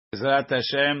Bezrat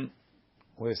Hashem,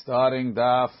 we're starting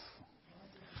Daf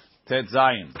Tet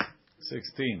Zayin,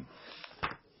 16.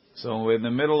 So we're in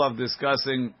the middle of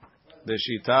discussing the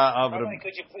Shita of... Rabbi,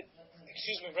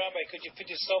 excuse me, Rabbi, could you put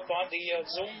yourself on the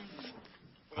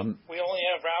Zoom? We only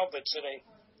have Albert today.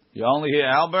 You only hear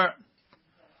Albert?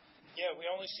 Yeah, we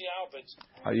only see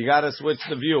Albert. You got to switch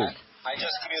the view. I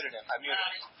just muted him. I muted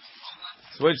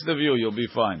him. Switch the view, you'll be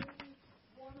fine.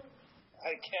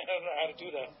 I don't know how to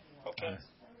do that. Okay.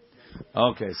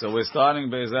 Okay, so we're starting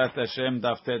Bezrat Hashem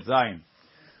Daf Tet Zayin.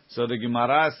 So the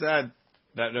Gemara said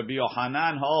that Rabbi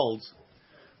Yochanan holds,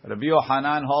 Rabbi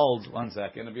Yochanan holds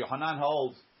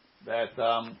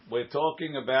that we're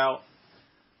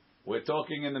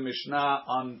talking in the Mishnah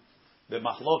on the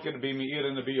Mahloket Rabbi Meir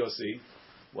and Rabbi Yossi,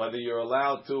 whether you're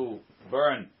allowed to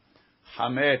burn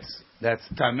Hametz, that's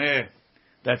Tameh,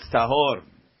 that's Tahor,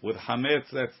 with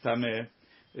Hametz, that's Tameh,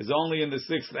 is only in the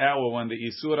 6th hour when the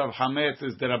Isur of Hametz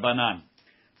is Derabanan.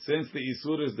 Since the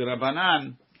Isur is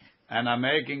Derabanan, and I'm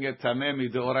making it Tameh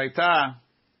Midoraita,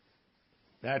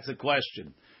 that's a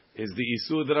question. Is the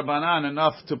Isur Derabanan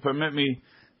enough to permit me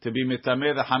to be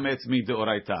Mitameh the Hametz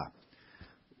Midoraita?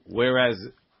 Whereas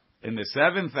in the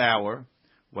 7th hour,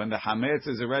 when the Hametz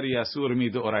is already Asur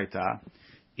Midoraita,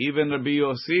 even Rabbi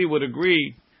Yossi would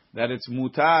agree that it's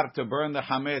mutar to burn the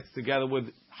Hametz together with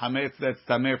Hametz that's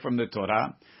Tameh from the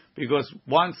Torah, because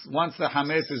once the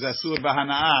Hametz is Asur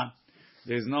B'Hana'ah,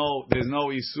 there's no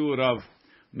Isur of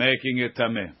making it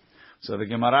Tameh. So the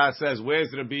Gemara says,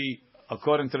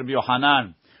 according to Rabbi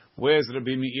Yochanan, where's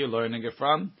Rabbi Meir learning it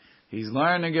from? He's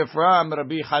learning it from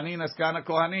Rabbi Hanina Skana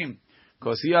Kohanim,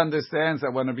 because he understands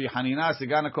that when Rabbi Hanina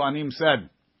Skana Kohanim said,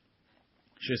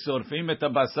 Shesorfim et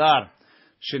habasar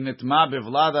shenitma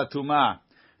bevlada tuma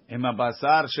im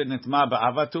habasar shenitma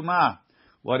ba'ava tuma.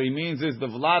 What he means is the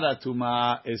vlada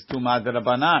tuma is tuma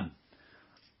derabanan.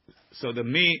 So the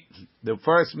meat, the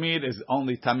first meat is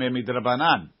only tameh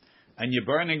midrabanan, and you're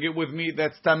burning it with meat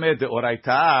that's tameh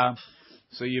deoraita.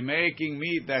 So you're making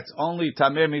meat that's only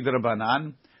tameh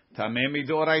midrabanan, tameh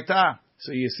midoraita.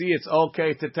 So you see, it's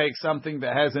okay to take something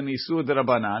that has an isur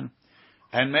derabanan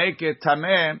and make it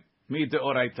tameh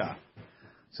midoraita.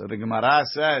 So the Gemara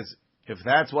says, if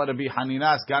that's what Rabbi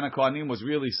Hanina Skana Kohanim was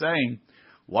really saying,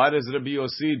 why does Rabbi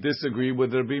Yossi disagree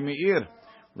with Rabbi Meir?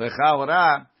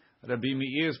 Lechaora, Rabbi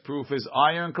Meir's proof is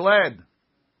ironclad.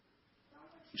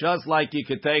 Just like you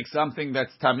could take something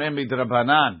that's tameh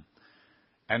midrabanan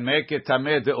and make it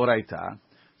tameh deoraita,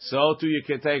 so too you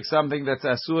could take something that's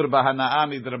asur b'hana'ah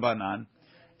midrabanan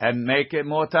and make it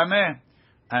more tameh.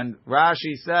 And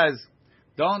Rashi says,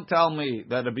 don't tell me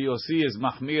that Rabbi Yossi is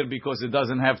mahmir because it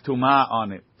doesn't have tumah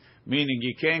on it. Meaning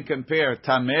you can't compare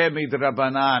tameh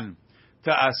midrabanan to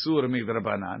asur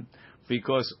midrabanan,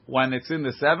 because when it's in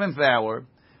the 7th hour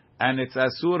and it's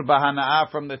asur b'hana'ah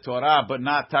from the Torah but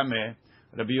not tameh,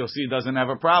 Rabbi Yossi doesn't have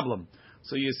a problem.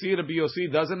 So you see, Rabbi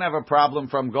Yossi doesn't have a problem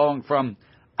from going from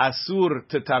asur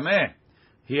to tameh.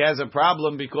 He has a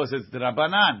problem because it's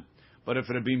drabanan. But if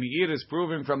Rabbi Meir is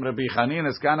proving from Rabbi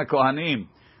Hanina Skana Kohanim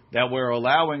that we're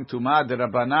allowing tumah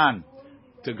drabanan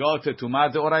to go to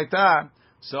tumah deoraita,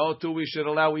 so too we should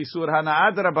allow isur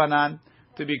hana'ah drabanan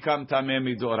to become tameh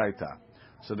midoraita.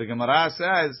 So the Gemara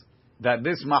says that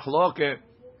this mahloket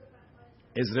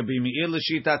is Rabbi Meir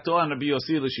l'shitato and Rabbi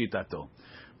Yossi l'shitato,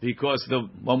 because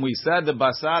when we said the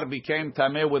basar became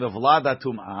tameh with a vlada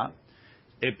tum'ah,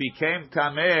 it became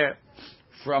tameh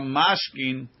from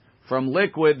mashkin, from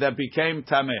liquid that became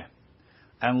tameh,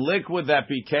 and liquid that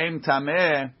became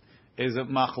tameh is a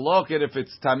mahloket if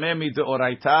it's tameh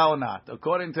midoraita or not.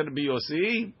 According to Rabbi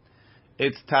Yossi,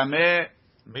 it's tameh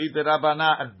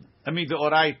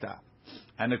midoraita,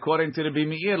 and according to Rabbi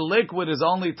Meir, liquid is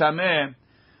only tameh.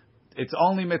 It's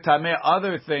only metameh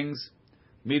other things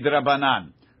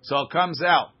midrabanan. So it comes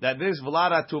out that this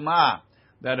vlada tumah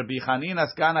that Rabbi Hanina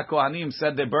Skana Kohanim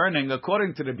said they're burning,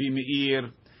 according to Rabbi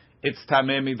Meir, it's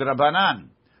tameh midrabanan.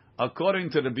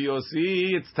 According to Rabbi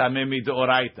Yossi, it's tameh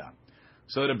midoraita.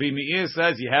 So Rabbi Meir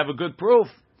says you have a good proof.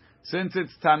 Since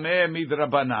it's tameh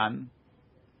midrabanan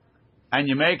and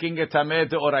you're making it tameh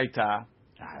deoraita,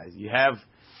 you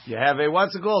have a,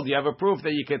 what's it called? You have a proof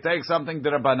that you can take something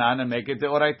derabanan and make it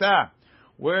deoraita.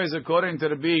 Whereas according to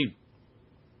Rabbi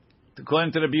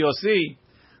Yossi,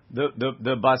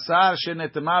 the basar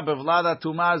shenetama bevlada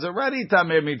tuma is already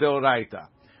tameh midoraita,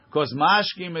 because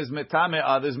mashkim is metame,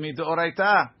 others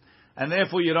midoraita, and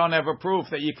therefore you don't have a proof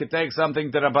that you could take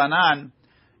something derabanan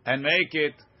and make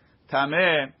it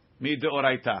tameh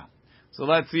midoraita. So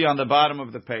let's see on the bottom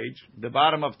of the page, the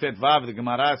bottom of Tetvav, the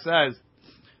Gemara says,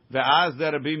 Ve'az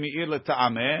de Rabbi Meir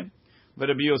leta'ameh,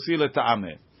 ve'Rabbi Yossi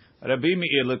leta'ameh. Rabbi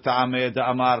Meir l'tameh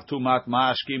da'amar tumat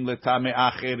mashkim l'tameh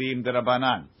acherim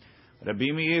derabanan.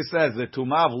 Rabbi Meir says the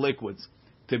tumah of liquids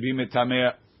to be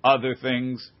metameh other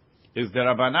things is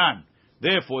derabanan.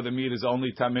 Therefore, the meat is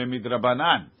only tameh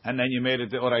midrabanan, and then you made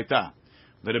it deoraita.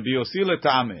 The Rabbi Yossi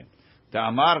l'tameh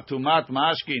da'amar tumat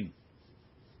mashkim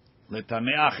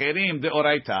l'tameh acherim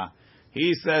deoraita.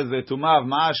 He says the tumah of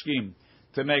mashkim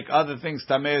to make other things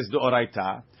tameh is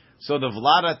deoraita. So the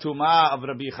vlada tumah of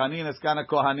Rabbi Chanina's kana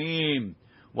kohanim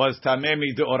was tameh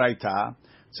midoraita.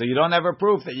 So you don't have a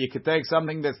proof that you could take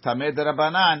something that's tameh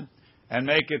derabanan and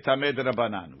make it tameh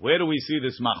derabanan. Where do we see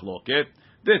this machloket?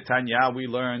 The Tanya we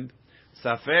learned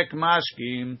safek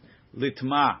mashkim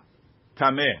litma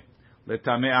tameh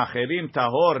letameh acherim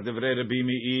tahor divrei Rabbi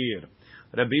Meir.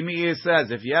 Rabbi Meir says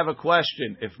if you have a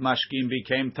question if mashkim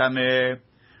became tameh,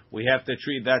 we have to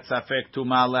treat that safek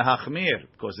tuma lehachmir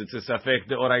because it's a safek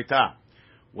deoraita.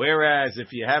 Whereas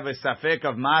if you have a safek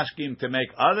of mashkim to make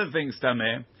other things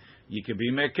tameh, you could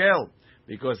be mekel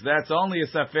because that's only a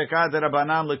safek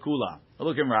derabanan lekula.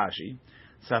 Look in Rashi,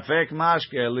 safek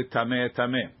mashke litameh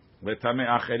tameh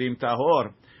letameh acherim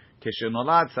tahor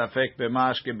keshenolad safek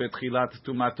b'mashke betchilat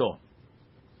tumato.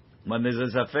 When there's a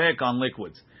safek on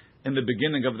liquids in the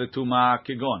beginning of the tuma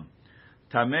kigon.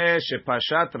 Tameh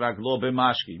shepashat raglo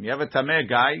b'mashkim. You have a tameh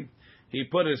guy. He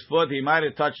put his foot. He might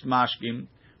have touched mashkim.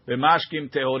 B'mashkim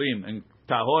tehorim and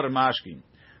tahor mashkim.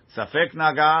 Safek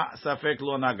naga, safek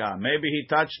lo naga. Maybe he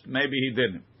touched. Maybe he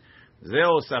didn't.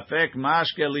 Zeo safek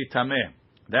mashke li tameh.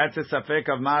 That's a safek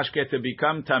of mashke to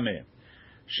become tameh.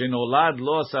 Shenolad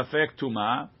lo safek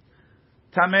tuma.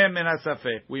 Tameh min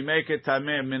safek. We make it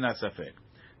tameh min safek.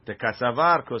 The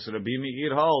kasavar, because Rabbi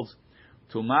Meir holds.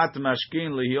 Tumat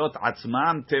mashkin lihiot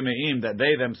atzmam temeim, that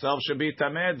they themselves should be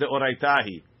tameh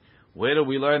deoraitahi. Where do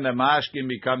we learn that mashkin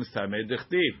becomes tameh?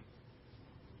 Dichtiv.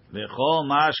 V'chol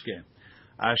mashkin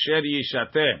asher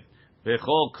yishateh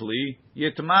v'chol kli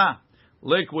yitma.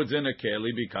 Liquids in a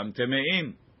keli become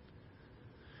temeim.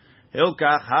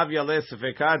 Hilkach hav yaleh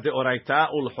sefeka deoraita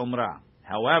ulchumra.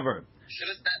 However,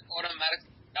 shouldn't that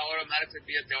automatically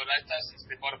be a deoraita since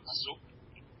they bought a pasuk?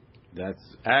 That's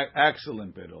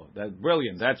excellent, Pedro. That's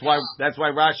brilliant. That's why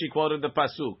Rashi quoted the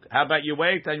pasuk. How about you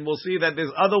wait and we'll see that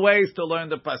there's other ways to learn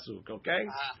the pasuk. Okay?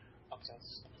 Okay.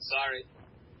 Sorry.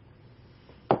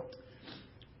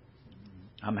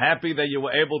 I'm happy that you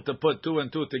were able to put two and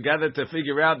two together to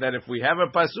figure out that if we have a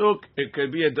pasuk, it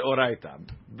could be a deoraita.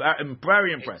 I'm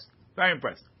very impressed. Very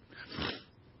impressed.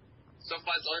 So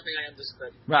far, it's the only thing I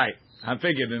understood. Right. I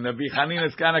figured in the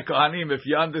Bichanina's kana kohanim, if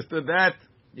you understood that,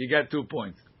 you get 2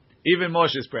 points. Even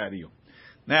Moshe is proud of you.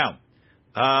 Now,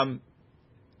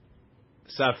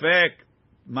 safek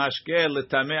mashke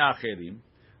letameh acherim,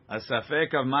 a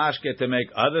safek of mashke to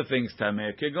make other things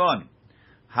tameh kegon.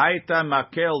 Haita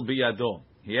makel biyado.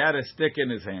 He had a stick in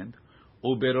his hand.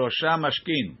 Uberosha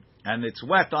mashkin, and it's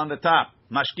wet on the top.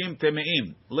 Mashkim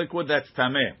temeim, liquid that's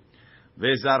tameh.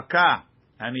 Vezarka,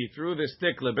 and he threw the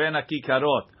stick leben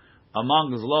akikarot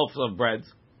among his loaves of bread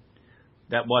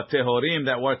that were tehorim,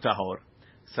 that were tahor.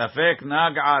 Safek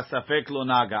naga, safek lo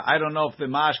naga. I don't know if the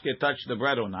mashke touched the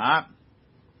bread or not.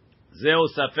 Zeu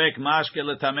safek mashke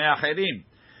letameh acherim.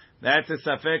 That's a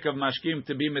safek of mashkim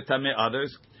to be metameh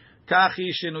others.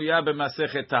 Kachi shenuya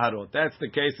b'masechet taharot. That's the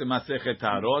case in masechet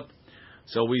taharot.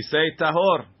 So we say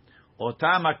tahor.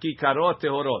 Otam akikarot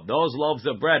tehorot. Those loaves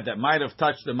of bread that might have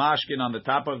touched the mashkin on the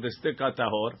top of the stick of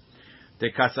tahor.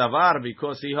 The kasavar,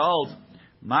 because he holds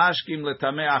mashkim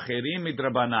letameh acherim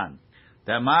midrabanan.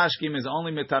 That mashkim is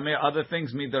only metameh other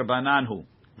things midrabananhu,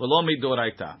 velo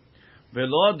midoraita,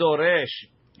 velo doresh.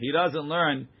 He doesn't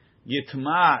learn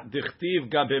yitma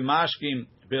dichtiv gabe mashkim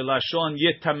belashon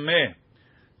yitameh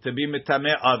to be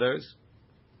metameh others.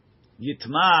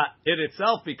 Yitma it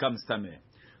itself becomes tameh,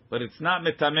 but it's not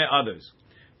metameh others.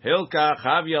 Hilka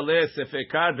chav yaleh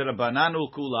sefekad rabanan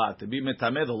kula, to be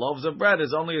metameh the loaves of bread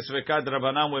is only a sefekad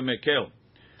rabanan with mekel.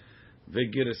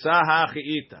 V'girsa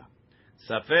hachiita.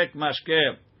 Safek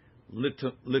mashke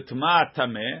litma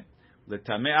tameh,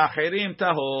 letameh acherim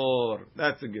tahor.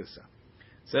 That's the Gisa.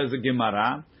 Says the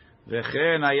Gemara,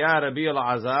 V'chen haya Rabbi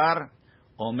Elazar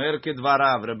omer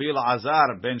kedvarav. Rabbi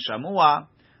Elazar ben Shamua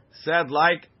said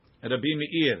like Rabbi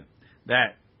Meir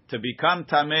that to become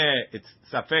tameh, it's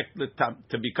safek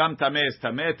to become tameh is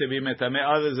tameh, to be metameh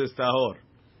others is tahor.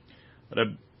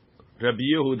 Rabbi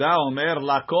Yehuda omer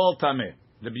lakol tameh.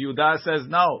 Rabbi Yehuda says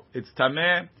no, it's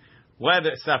tameh.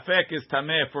 Whether safek is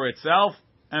tameh for itself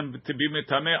and to be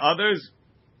metameh others,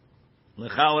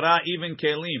 l'chaora even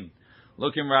kelim.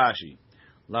 Look in Rashi.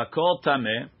 Lakol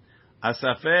tameh,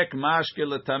 asafek mashke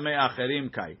letameh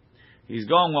acherim kai. He's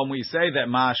going when we say that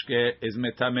mashke is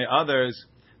metameh others,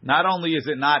 not only is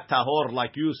it not tahor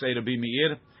like you say to be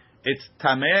meir, it's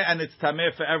tameh and it's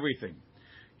tameh for everything.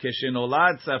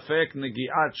 Keshenolad safek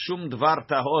negiat shum dvar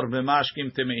tahor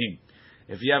b'mashkim temeim.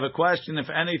 If you have a question, if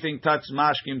anything touched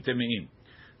mashkim temeim,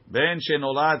 ben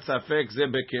shenolad safek ze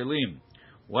bekelim,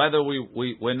 whether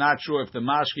we're not sure if the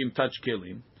mashkim touch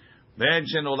kelim, ben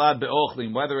shenolad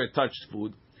beochlim, whether it touched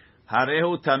food,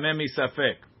 harehu tameh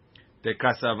misafek. The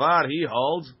kasavar he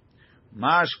holds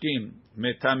mashkim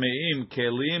metameim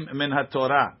kelim min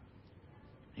haTorah.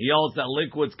 He holds that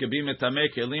liquids can be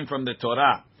metameh kelim from the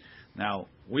Torah. Now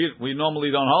we normally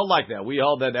don't hold like that. We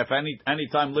hold that if any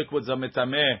time liquids are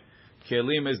metameh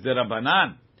kelim is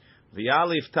derabanan.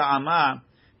 V'alif ta'ama,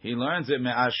 he learns it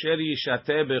me'asher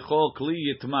yishateh bechol kli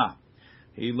yitma.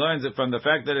 He learns it from the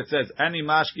fact that it says any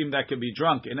mashkim that can be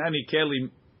drunk in any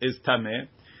kelim is tameh.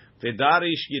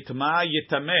 V'darish yitma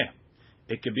yitameh.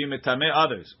 It could be metameh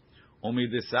others.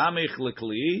 Umidisamich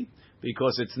lekli,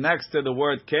 because it's next to the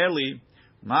word keli.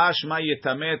 Mashma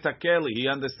yitameh takeli. He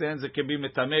understands it can be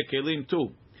metameh kelim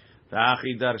too.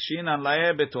 V'achi darshinan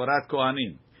laeh betorat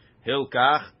kohanim.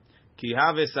 Hilkach ki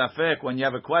have safek, when you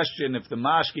have a question if the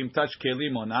mashkim touch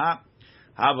kelim or not.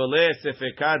 Havaleh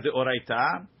sefekah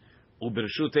deoraita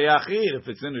ubershut yachid. If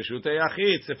it's in reshut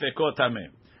yachid, sefekot tameh.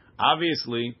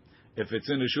 Obviously, if it's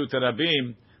in reshut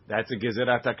rabim, that's a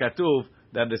gezerat hakatuv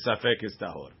that the safek is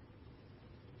tahor.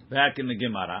 Back in the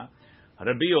Gemara,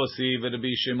 Rabbi Yossi and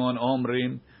Rabbi Shimon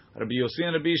omrim. Rabbi Yossi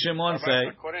and Rabbi Shimon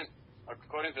say.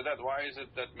 According to that, why is it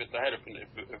that mitaher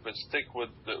if a stick with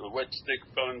the wet stick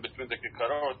fell in between the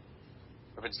kikarot,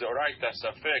 if it's the oraita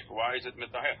safek, why is it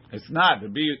mitaher? It's not.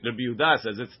 Rabbi Yehuda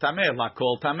says it's tameh, la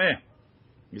kol tameh.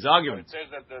 He's arguing. So it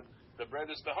says that the bread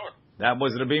is tahor. That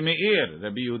was Rabbi Meir.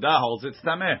 Rabbi Yehuda holds it's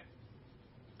tameh.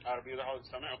 Rabbi Yehuda holds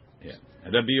tameh. Yeah.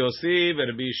 Rabbi Yossi and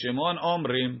Rabbi Shimon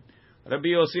omrim. Rabbi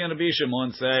Yossi and Rabbi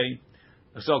Shimon say,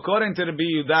 so according to Rabbi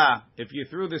Yehuda, if you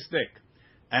threw the stick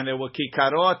and there were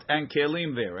kikarot and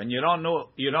kelim there, and you don't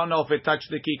know if it touched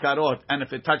the kikarot and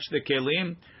if it touched the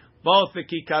kelim, both the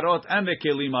kikarot and the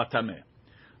kelim are tameh.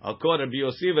 According to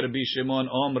Rabbi Yossi and Rabbi Shimon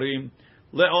omrim,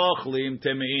 leochlim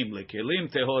temeim, lekelim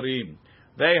tehorim.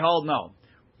 They hold no.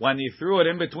 When you threw it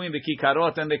in between the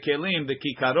kikarot and the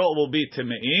kikarot will be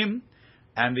temeim,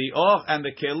 and the och and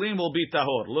the kelim will be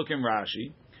tahor. Look in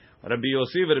Rashi. Rabbi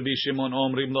Yossi and Rabbi Shimon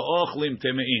omrim leochlim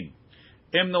temeim.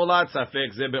 Im nolad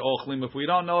safek ze beochlim. If we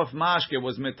don't know if mashke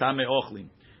was metame ochlim,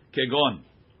 kegon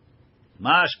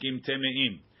mashkim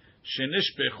temeim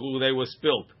shenishpechu, they were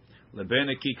spilt leben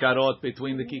kikarot,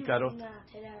 between the kikarot.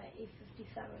 Today at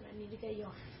 8:57, I need to get you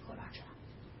off Koracha.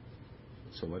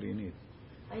 So what do you need?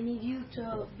 I need you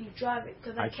to be driving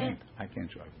because I can't. I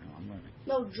can't drive now. I'm learning.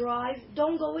 No, drive.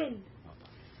 Don't go in.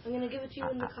 I'm gonna give it to you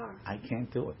in the car. I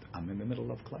can't do it. I'm in the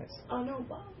middle of class. Oh no,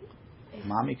 Bob.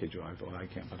 Mommy could drive, or I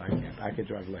can't. But I can't. I could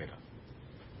drive later.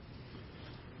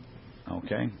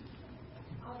 Okay.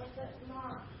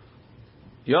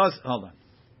 Hold on.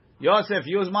 Yosef,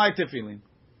 use my tefillin.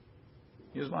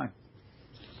 Use mine.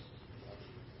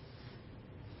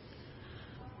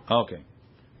 Okay.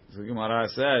 So Gemara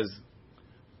says,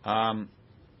 Rabbi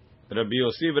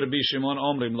Yossi and Rabbi Shimon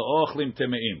omrim leochlim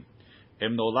temeim.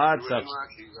 Em nolad saf.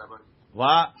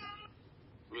 What?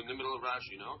 We're in the middle of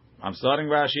Rashi, no? I'm starting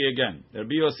Rashi again.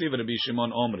 Rabbi Yossi and Rabbi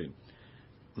Shimon omrim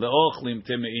leochlim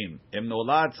temeim. Em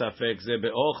nolad safek ze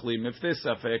beochlim. If this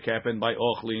safek happened by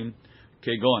ochlim,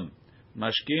 kegon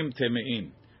mashkim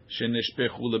temeim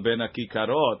shenishpechu leben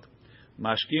hakikarot,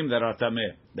 mashkim that are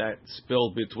tameh, that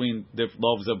spilled between the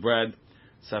loaves of bread.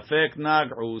 Safek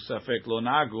nag'u, safek lo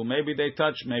nag'u. Maybe they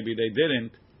touched, maybe they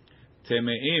didn't.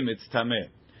 Temeim, it's tameh.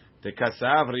 The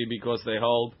kasavri, because they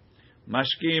hold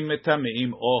mashkim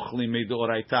metameim ochli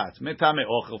midoraita. Metame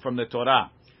ochel from the Torah,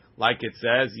 like it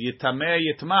says yitameh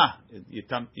yitma,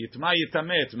 yitma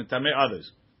yitameh. It's metame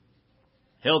others.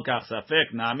 Hilkach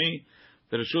safek nami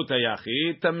v'reshut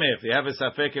hayachid tameh. If you have a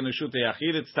safek in reshut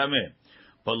hayachid, it's tameh.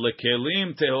 But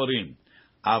lekelim tehorim.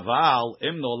 Aval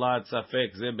im nolad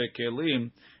safek ze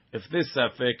bekelim. If this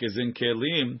safek is in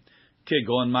kelim,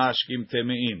 kegon mashkim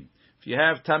temeim. If you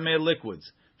have tameh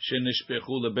liquids,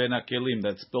 shenishpechu leben kelim,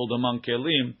 that spilled among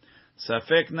kelim,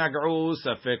 safek nag'u,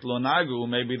 safek lo nag'u.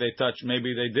 Maybe they touched,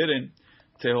 maybe they didn't.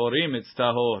 Tehorim, it's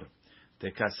tahor.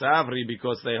 Tekasavri,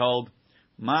 because they hold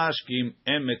mashkim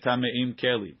em metameim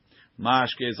keli.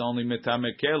 Mashke is only metame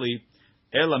keli.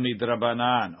 Ela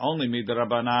midrabanan, only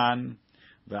midrabanan.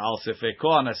 Ve'al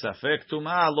sefeko ana safek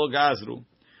tuma lo gazru.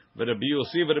 Ve'Rabbi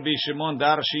Yossi ve'Rabbi Shimon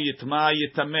darshi yitma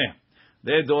yitameh.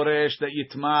 They doresh that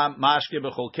yitma mashke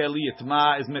bechol keli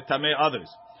yitma is metame others.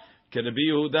 Ke'Rabbi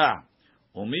Yehuda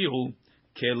umihu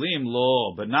kelim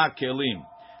lo, but not kelim.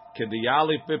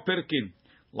 Kediyalif bepirkin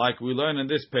like we learn in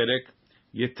this perek,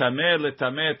 yitameh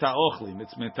letameh ta'ochlim,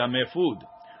 it's metameh food.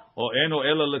 Or eno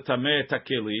ela letameh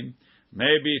ta'kelim,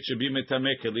 maybe it should be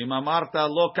metameh kelim. Amarta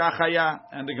lo kachaya,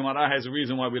 and the Gemara has a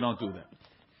reason why we don't do that.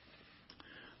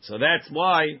 So that's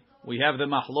why we have the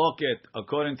mahloket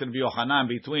according to Rabbi Yochanan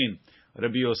between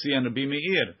Rabbi Yossi and Rabbi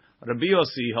Meir. Rabbi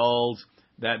Yossi holds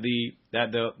that the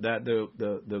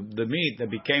meat that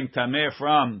became tameh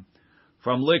from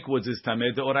liquids is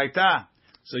tameh deoraita.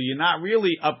 So you're not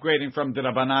really upgrading from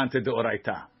derabanan to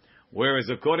deoraita. Whereas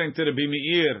according to Rabbi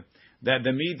Meir, that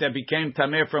the meat that became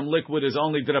tameh from liquid is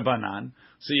only derabanan.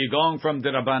 So you're going from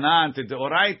derabanan to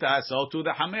deoraita. So to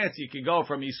the hametz you can go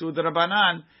from isu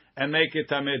derabanan and make it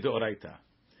tameh deoraita.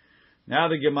 Now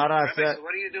the Gemara says, so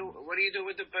what do you do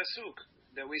with the pasuk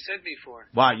that we said before?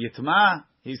 Why yitma?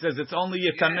 He says it's only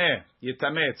yitameh. Yeah.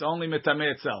 Yitameh. It's only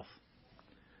mitameh itself.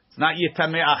 It's not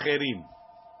yitameh acherim.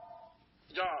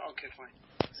 Oh, okay, fine.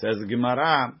 Says the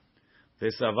Gemara,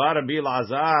 V'savar Rabbi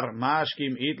Elazar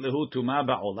mashkim it lehu tuma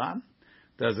ba'olam.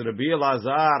 Does Rabbi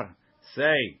Elazar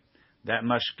say that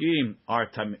mashkim are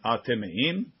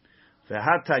temeim?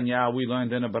 V'hatanya, we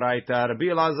learned in a Braita, Rabbi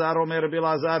Elazar Omer, Rabbi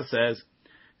Elazar says,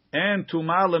 and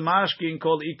tuma lemashkim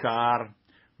kol ikar.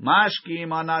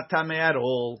 Mashkim are not tameh at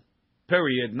all.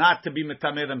 Period. Not to be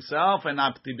metameh themselves and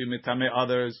not to be metameh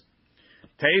others.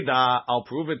 Teida, I'll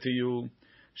prove it to you.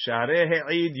 Shareh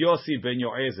He'id Yossi ben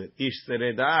Yoezer. Ish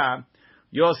Sereda,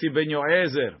 Yossi ben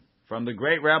Yoezer, from the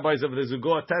great rabbis of the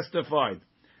Zugot, testified.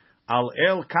 Al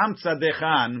El Kamtza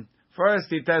Dechan. First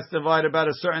he testified about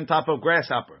a certain type of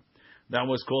grasshopper that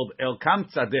was called El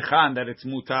Kamtza Dechan, that it's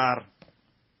mutar.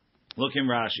 Look in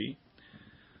Rashi.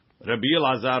 Rabbi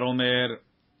Elazar Omer,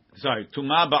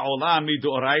 Tuma ba'olam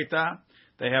midoraita.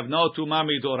 They have no tuma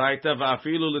midoraita,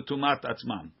 va'afilu letumat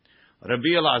atzmam. Rabbi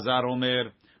Elazar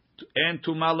Omer, en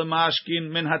tuma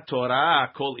lemashkin min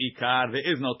haTorah kol ikar.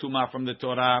 There is no tuma from the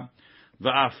Torah.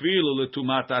 Va'afilu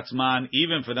letumat atzman,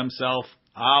 even for themselves.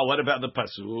 What about the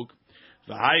pasuk?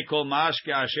 V'hai kol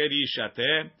mashke asher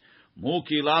yishateh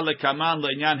mukila lekaman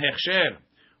le'inyan hechsher.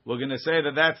 We're going to say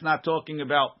that that's not talking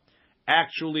about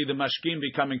actually the mashkim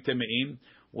becoming temeim.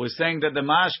 We're saying that the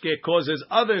mashke causes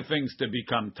other things to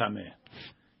become tameh.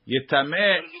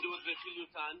 Yitameh.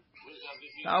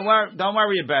 Don't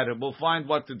worry about it. We'll find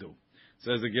what to do.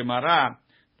 Says the Gemara,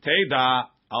 Teida,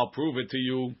 I'll prove it to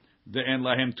you. De'en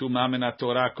lahem tuma min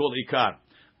haTorah kol ikar.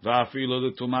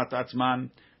 Va'afilu letumat atzman.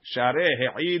 Shareh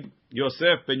He'id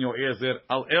Yosef ben Yoezer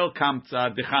al El Kamtza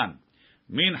Dechan.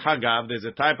 Min Hagav, there's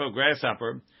a type of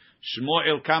grasshopper. Shmo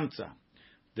El Kamtza.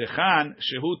 Dechan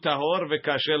shehu tahor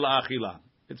v'kasher la'achila.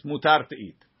 It's mutar to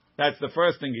eat. That's the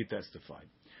first thing he testified.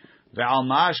 Ve'al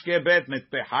mashke bet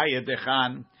mitpehaya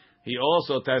dechan. He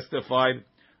also testified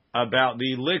about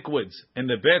the liquids in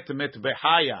the bet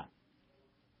mitpehaya,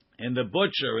 in the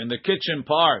butcher, in the kitchen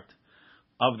part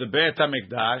of the Bet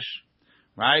HaMikdash,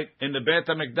 right? In the Bet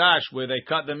HaMikdash where they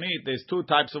cut the meat, there's two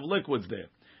types of liquids there.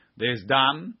 There's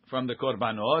dam from the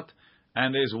korbanot,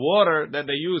 and there's water that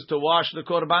they use to wash the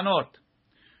korbanot.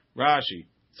 Rashi.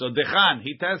 So Dechan,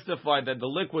 he testified that the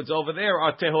liquids over there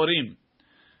are tehorim.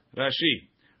 Rashi.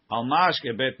 Al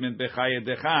mashke bet mitbechaya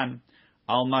Dechan,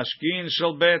 al mashkin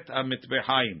shel bet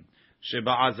ha-mitbechayim,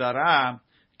 sheba'azara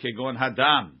kegon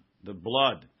hadam, the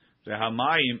blood,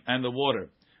 ve'hamayim, and the water.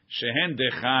 Shehen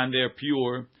Dechan, they're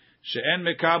pure. She'en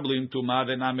mekablim tuma,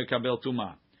 they're not mekabel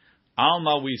tuma.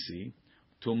 Alma we see,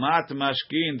 tumat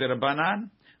mashkin derabanan,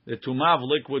 the tuma of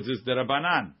liquids is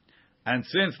derabanan. And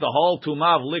since the whole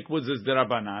tumah of liquids is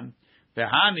derabanan,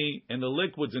 vehani, in the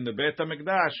liquids in the Beit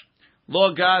HaMikdash,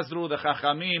 lo gazru, the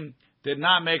Chachamim did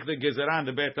not make the gezeran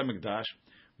the Beit HaMikdash,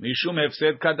 mishum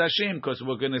hefsed kadashim, because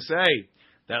we're going to say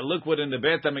that liquid in the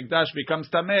Beit HaMikdash becomes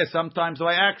tameh. Sometimes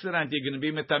by accident you're going to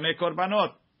be metameh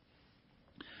korbanot.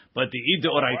 But the id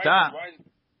oraita.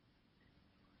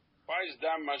 Why is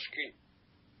dam mashkin?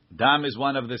 Dam is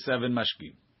one of the 7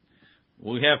 mashkim.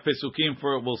 We have pesukim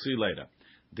for it. We'll see later.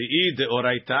 The id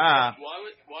oraita.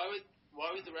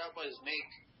 Why would the rabbis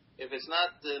make, if it's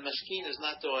not the mashkin is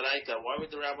not the oraita, why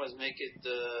would the rabbis make it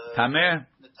tameh?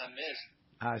 The tameh.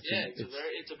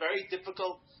 It's a very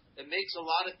difficult. It makes a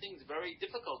lot of things very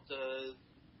difficult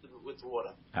with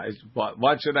water.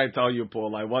 What should I tell you,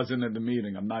 Paul? I wasn't at the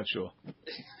meeting. I'm not sure.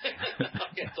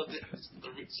 Okay, so this is the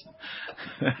reason.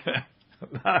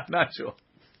 Not sure.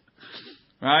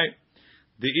 Right?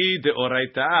 The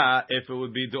oraita, if it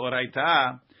would be the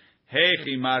oraita,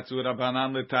 hechi matzu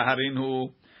rabbanan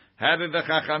letaharinhu. How did the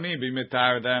chachamim be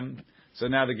mitar them? So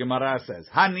now the Gemara says,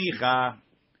 hanicha.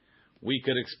 We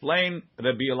could explain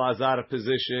Rabbi Elazar's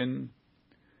position.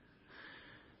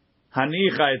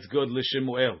 Hanicha, it's good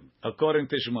l'Shemuel. according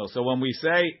to Shmuel. So when we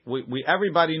say, we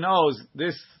everybody knows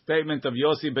this statement of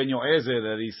Yossi ben Yoezer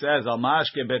that he says, Al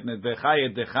mashke bet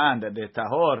nedvechayet dechan, that they're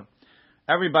tahor,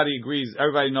 everybody agrees,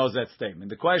 everybody knows that statement.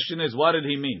 The question is, what did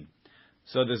he mean?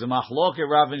 So there's a machloket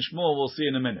Rav and Shmuel, we'll see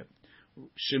in a minute.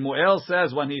 Shmuel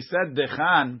says when he said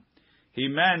dechan, he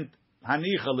meant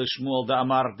hanicha l'Shmuel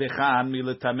da'amar dechan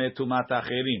miletameh tumat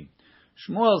acherim.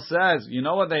 Shmuel says, you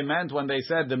know what they meant when they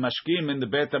said the mashkim in the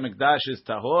Beit HaMikdash is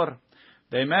tahor?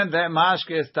 They meant that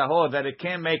mashke is tahor, that it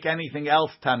can't make anything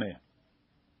else tameh.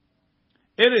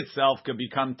 It itself could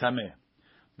become tameh,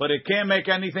 but it can't make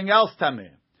anything else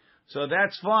tameh. So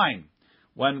that's fine.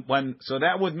 So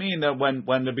that would mean that when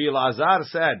Rabbi Elazar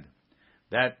said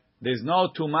that there's no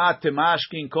tumah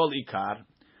temashkin kol ikar,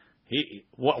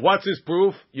 what's his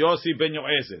proof? Yossi ben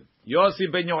Yoezer.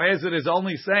 Yossi ben Yoezer is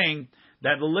only saying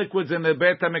that the liquids in the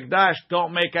Beit HaMikdash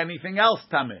don't make anything else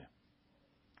tameh,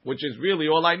 which is really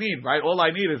all I need, right? All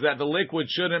I need is that the liquid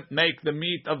shouldn't make the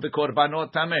meat of the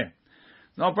korbanot tameh.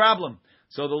 No problem.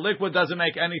 So the liquid doesn't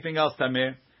make anything else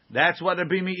tameh. That's what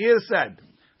Rabbi Meir said.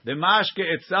 The mashke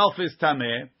itself is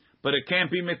tameh, but it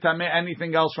can't be mitameh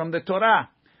anything else from the Torah.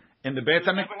 In the Beit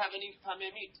HaMikdash, never have any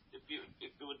tameh meat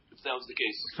if that was the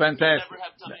case. Fantastic. You never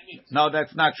have tameh meat. No,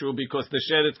 that's not true because the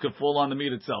sheretz could fall on the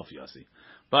meat itself, Yossi.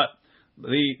 But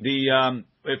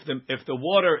if the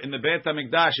water in the Beit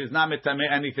HaMikdash is not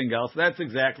mitameh anything else, that's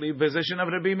exactly the position of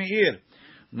Rabbi Meir.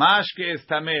 Mashke is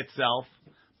tameh itself,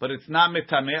 but it's not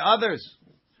mitameh others.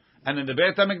 And in the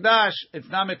Beit HaMikdash, it's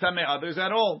not mitameh others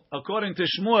at all. According to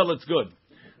Shmuel, it's good.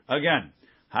 Again,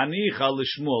 hanicha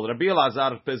l'Shmuel, Rabbi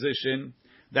Elazar's position,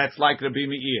 that's like Rabbi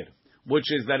Meir, which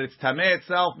is that it's tameh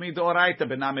itself midoraita,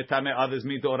 but not mitameh others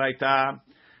midoraita,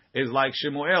 is like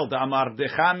Shmuel, the amar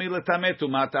dechami l'tameh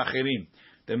tumat achirim.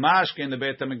 The mashke in the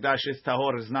Beit HaMikdash is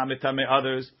tahor, is not mitameh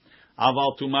others,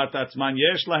 aval tumat atzman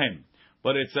yesh lahem,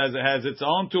 but it says it has its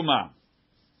own tumah.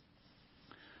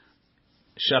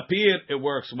 Shapir, it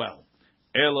works well.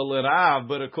 El Rav,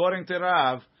 but according to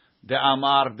Rav, the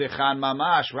Amar Dechan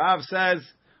Mamash, Rav says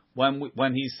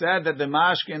when he said that the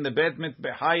mashke in the Bet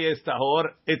Mitbehaya is tahor,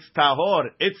 it's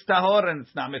tahor, and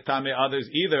it's not mitame others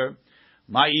either.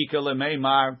 Ma'ika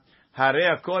lemeimar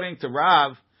hare. According to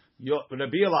Rav,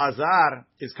 Rabbi Elazar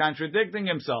is contradicting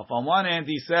himself. On one hand,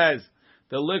 he says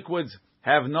the liquids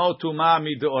have no tumah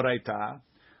midoraita.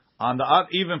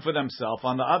 Even for themselves.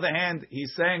 On the other hand,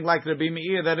 he's saying like Rabbi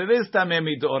Meir that it is tameh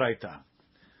midoraita,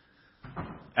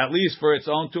 at least for its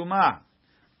own tumah.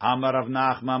 Amar Rav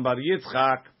Nachman bar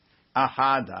Yitzchak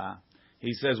ahada.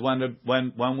 He says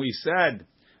when we said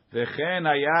v'chen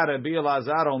haya Rabbi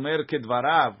Elazar omer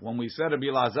kedvarav, when we said Rabbi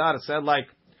Elazar said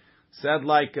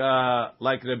like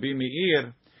Rabbi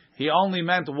Meir, he only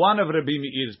meant one of Rabbi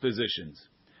Meir's positions.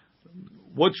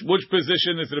 Which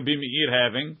position is Rabbi Meir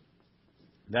having?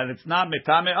 That it's not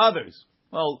mitame others.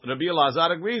 Well, Rabbi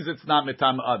Elazar agrees it's not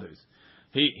mitame others.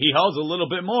 He holds a little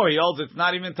bit more. He holds it's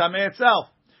not even tameh itself,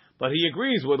 but he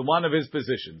agrees with one of his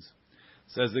positions.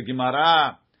 Says the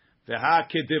Gemara, "Veha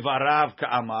kedvarav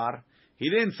ka'amar." He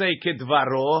didn't say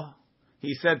kedvaro.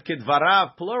 He said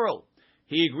kedvarav plural.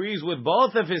 He agrees with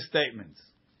both of his statements.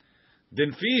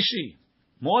 Dinfishi,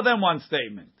 more than one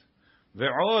statement.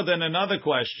 Ve'od, and another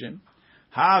question.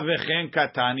 Ha v'chen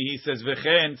katani, he says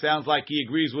v'chen, sounds like he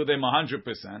agrees with him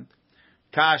 100%.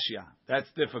 Kashya,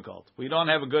 that's difficult. We don't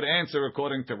have a good answer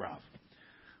according to Rav.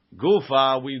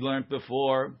 Gufa, we learned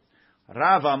before,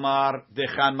 Rav Amar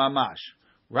dechan mamash.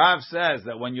 Rav says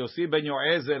that when Yossi ben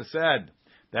Yoezer said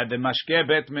that the mashke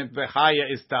bet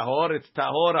mitbechaya is tahor, it's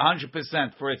tahor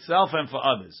 100% for itself and for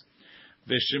others.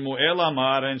 V'Shmuel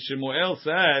Amar, and Shmuel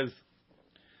says,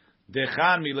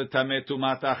 dechan miletameh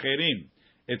tumat acherim.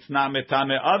 It's not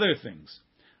metame other things.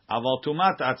 Aval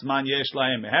tumat atzman yesh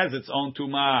lahem. It has its own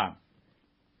tumah.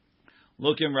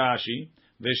 Look in Rashi.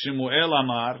 V'Shmuel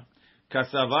Amar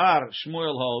kasavar.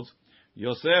 Shmuel holds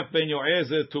Yosef ben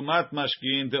Yoezer tumat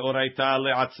mashkin deoraita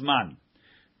le'atzman.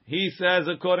 He says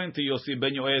according to Yossi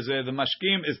ben Yoezer the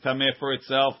mashkim is tameh for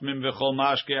itself min v'chol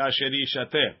mashke asheri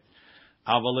shateh.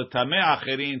 Aval tameh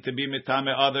acherin to be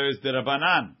metame others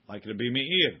derabanan like Rabbi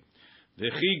Meir.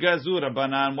 V'chi gazur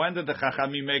Rabbanan. When did the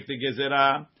Chachamim make the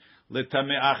gezerah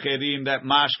l'tameh acherim that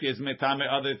mashke is metame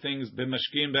other things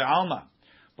b'mashkin be'alma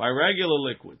by regular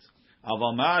liquids?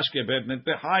 Aval mashke bet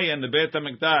mitbehaya in the Beit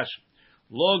HaMikdash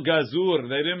lo gazur.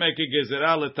 They didn't make a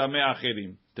gezerah l'tameh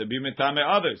acherim to be metame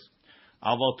others.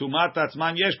 Aval tumat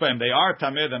atzman yesh b'hem. They are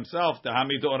tameh themselves. The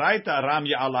hamidoraita ram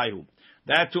ya'alayhu.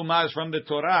 That tumah is from the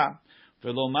Torah.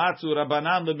 V'lo matzu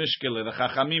Rabbanan l'mishkele. The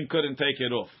Chachamim couldn't take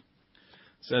it off.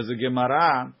 Says the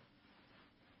Gemara,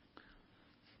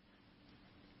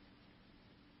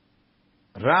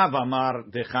 Rav Amar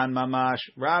Dechan Mamash.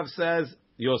 Rav says,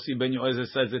 Yossi ben Yoezer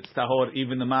says it's tahor,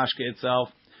 even the mashke itself.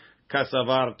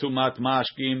 Kasavar tumat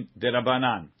mashkim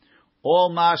derabanan.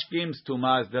 All mashkims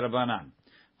tumas derabanan.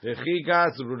 V'chi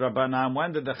gazru rabanan.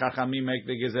 When did the Chachamim make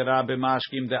the gezerah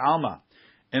b'mashkim de alma?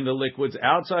 In the liquids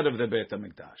outside of the Beit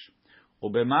HaMikdash.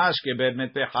 Ubemashke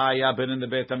bedmet behaya, but in the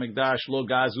Beit HaMikdash lo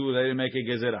gazu, they didn't make a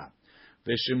gezerah.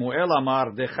 V'Shemuel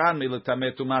Amar dechan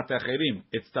miletame tumat acherim.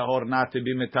 It's tahor not to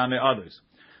be metame others.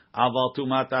 Aval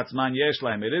tumat atzman yesh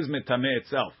lahem. It is metame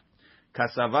itself.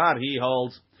 Kasavar, he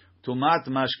holds tumat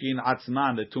mashkin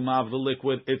atzman, the tumah of the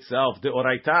liquid itself, the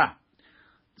oraita.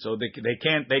 So they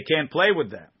can't play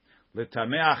with that.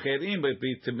 Letame acherim, but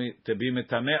to be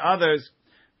metame others,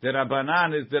 the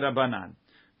Rabbanan is the Rabbanan.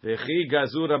 V'chi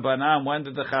gazu Rabbanan. When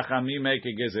did the Chachamim make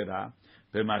a gezerah?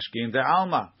 V'mashkin de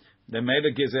alma. They made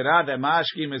a gezerah that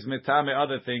mashkim is metame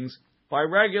other things by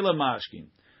regular mashkim.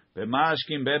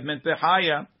 V'mashkim bedmet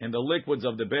behaya, in the liquids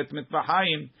of the bedmet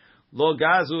behayim, lo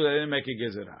gazu, they didn't make a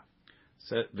gezerah.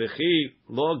 So v'chi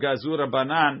lo gazu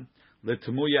Rabbanan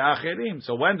l'tmuya acherim.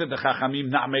 So when did the Chachamim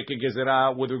not make a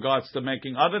gezerah with regards to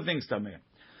making other things tameh?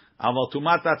 Aval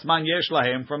tumat atzman yesh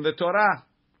lahem, from the Torah.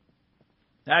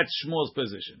 That's Shmuel's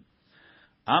position.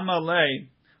 Amalei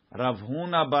Rav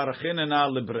Huna bar Chinena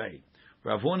lebrei.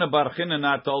 Rav Huna bar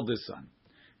Chinena told his son,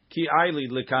 Ki aili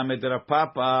lekamed Rav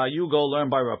Papa, you go learn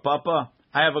by Rav Papa.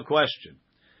 I have a question.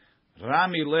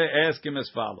 Rami le asked him as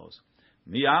follows.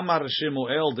 Mi amar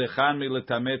Shemuel dechan mi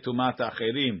letame tumat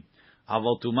acherim,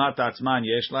 aval tumat atzman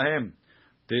yesh lahem.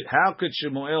 How could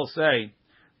Shemuel say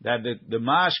that the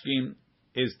mashkim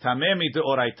is tameh mi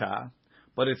deoraita,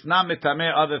 but it's not metame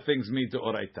other things mi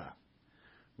deoraita?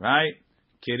 Right?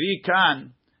 Kiri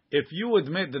kan, if you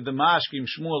admit that the mashkim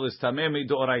Shmuel is tameh mi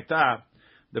deoraita,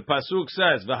 the pasuk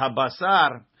says,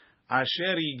 v'habasar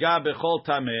asher yiga bechol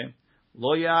tameh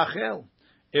lo ya'achel.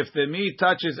 If the meat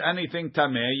touches anything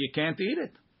tameh, you can't eat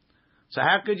it. So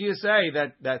how could you say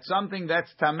that something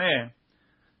that's tameh,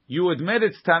 you admit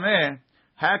it's tameh,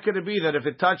 how could it be that if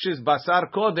it touches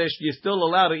basar kodesh, you're still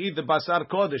allowed to eat the basar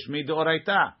kodesh mi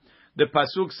deoraita? The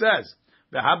pasuk says,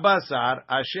 "V'habasar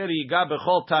asher yiga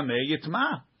bechol tameh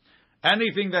yitma."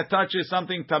 Anything that touches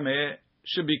something tameh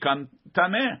should become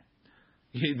tameh.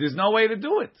 There's no way to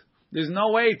do it. There's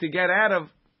no way to get out of.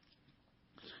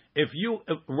 If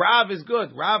Rav is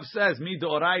good, Rav says mi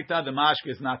deoraita, the mashke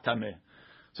is not tameh.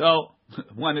 So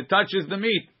when it touches the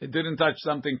meat, it didn't touch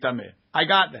something tameh. I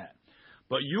got that.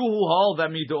 But you who hold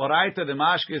that mi deoraita, the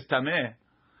mashke is tameh,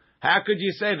 how could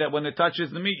you say that when it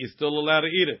touches the meat, you're still allowed to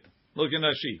eat it? Look in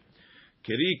Rashi.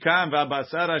 Kiri kan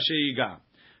v'abasar asher yiga.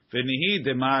 V'nihi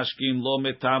demashkim lo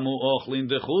metamu ochlin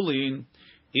dechulin.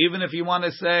 Even if you want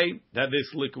to say that this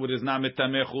liquid is not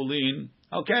metameh chulin,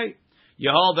 okay,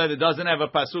 you hold that it doesn't have a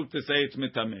pasuk to say it's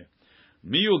metameh.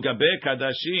 Miyu gabe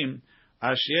kadashim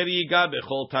asher yiga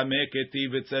bechol tameh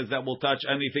ketiv. It says that will touch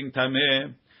anything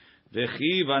tameh.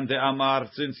 V'chivan de amar,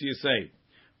 since you say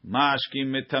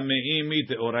mashkim metameim mi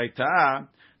deoraita,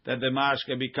 that the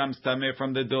mashke becomes tameh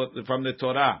from the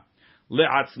Torah.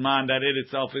 Le'atzman, that it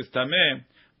itself is tameh.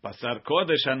 Basar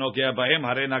kodesh hanogea bahem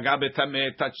hare naga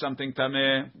betameh, touch something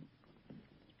tameh.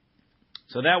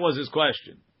 So that was his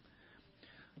question.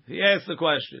 He asked the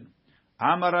question.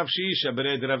 Amar Rav Shisha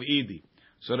bered Rav Idi.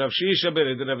 So Rav Shisha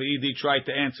bered Rav Idi tried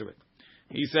to answer it.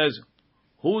 He says,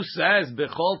 who says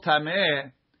bechol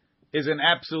tameh is an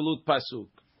absolute pasuk?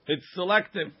 It's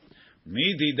selective.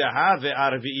 Midi dehave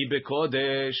arvi'i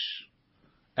bekodesh.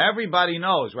 Everybody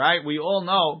knows, right? We all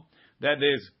know that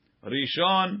there's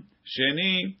Rishon,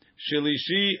 Sheni,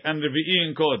 Shilishi, and Revi'i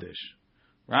in Kodesh,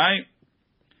 right?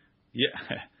 Yeah.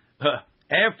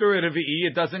 After Revi'i,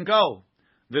 it doesn't go.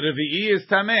 The Revi'i is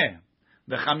Tameh.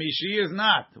 The Chamishi is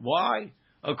not. Why?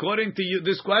 According to you,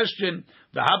 this question,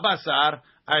 the Habasar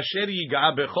Asher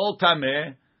Yiga Bechol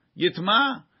Tameh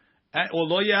Yitma or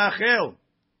Lo Ya'achel,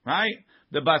 right?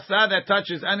 The basar that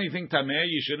touches anything tameh,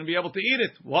 you shouldn't be able to eat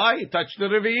it. Why? It touched the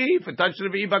revi'i. If it touched the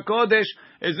revi'i b'kodesh,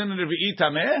 isn't the revi'i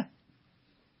tameh?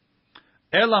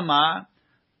 Elama,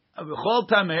 b'chol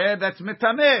tameh, that's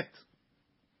metamet.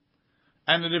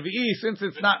 And the revi'i, since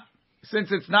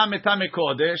it's not metameh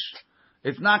kodesh,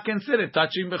 it's not considered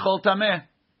touching b'chol tameh.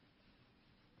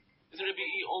 Is the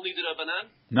revi'i only the Rabbanan?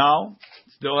 No,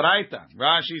 it's the oraita.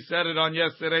 Rashi said it on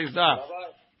yesterday's daf.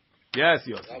 Yes,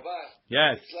 Yosef.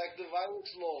 Yes. It's like the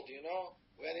virus load, you know?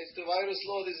 When the virus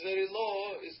load is very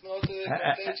low, it's not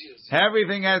contagious.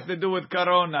 Everything has to do with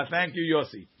corona. Thank you,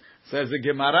 Yossi. Says the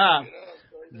Gemara,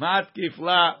 Mat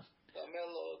kifla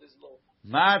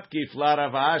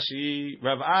Rav Ashi.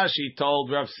 Rav Ashi told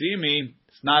Rav Simi,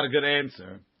 it's not a good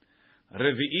answer.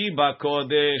 Revi'i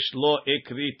ba'kodesh lo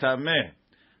ikri tameh.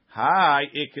 Hi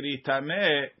ikri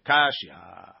tameh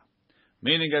kashya.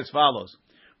 Meaning as follows.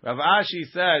 Rav Ashi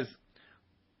says,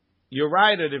 you're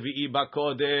right that Revi'i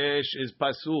Bakodesh is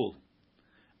pasul,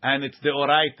 and it's the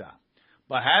Oraita.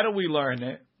 But how do we learn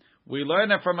it? We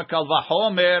learn it from a Kal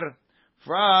Vachomer,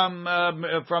 from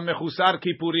Mechusar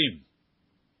Kippurim.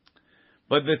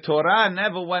 But the Torah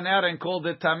never went out and called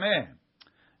it Tameh.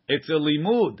 It's a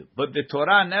limud, but the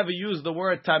Torah never used the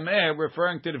word Tameh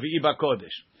referring to the Revi'i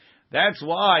Bakodesh. That's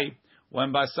why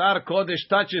when Basar Kodesh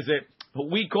touches it,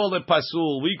 we call it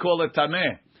pasul, we call it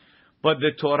Tameh. But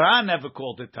the Torah never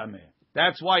called it Tameh.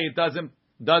 That's why it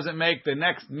doesn't make the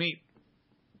next meat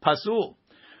pasul.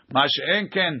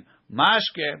 Mash'enken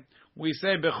mashke, we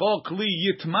say bechol kli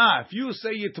yitma. If you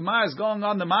say yitma is going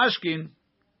on the mashkin,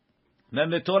 then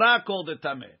the Torah called it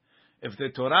Tameh. If the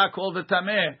Torah called it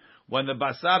Tameh, when the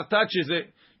basar touches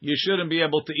it, you shouldn't be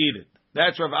able to eat it.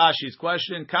 That's Rav Ashi's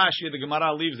question. Kashi, the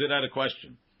Gemara leaves it at a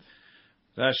question.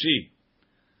 Rashi.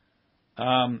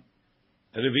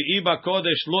 Revi'i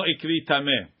Bakodesh lo ikri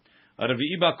tameh.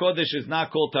 Revi'i Bakodesh is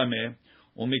not called tameh.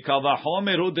 Umikal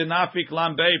vachomer hu denafik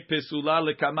lambei pesula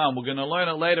lekamam. We're going to learn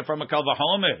it later from a kal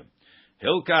vachomer.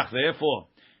 Hilkach, therefore,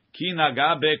 ki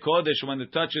naga be kodesh, when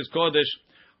it touches kodesh,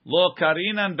 lo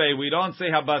karinan be. We don't say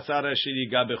habasar ashiri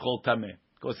ga bechol tameh.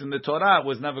 Because in the Torah it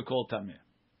was never called tameh.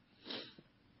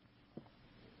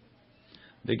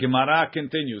 The Gemara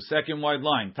continues. Second wide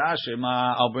line.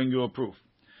 Tashema, I'll bring you a proof.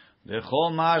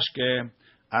 V'chol mashke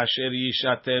asher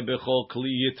yishate b'chol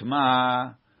kli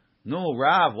yitma. No,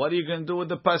 Rav, what are you going to do with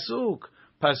the pasuk?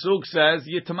 Pasuk says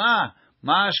yitma.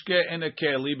 Mashke in a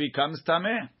keli becomes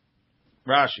tameh.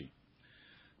 Rashi.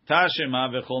 Tashema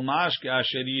v'chol mashke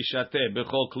asher yishate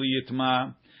b'chol kli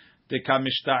yitma. The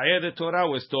Kamishta'eh, the Torah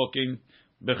was talking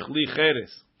b'chli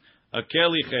cheres. A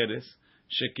keli cheres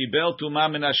shekibel tuma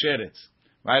min asheretz.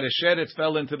 Right, a sheretz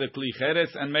fell into the kli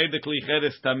cheres and made the kli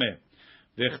cheres tameh.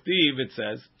 V'chtiv, it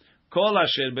says, kol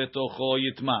asher betocho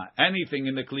yitma. Anything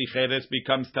in the kli cheres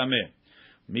becomes tameh.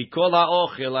 Mikol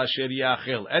ha'ochel asher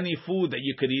yachel. Any food that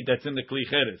you could eat that's in the kli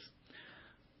cheres.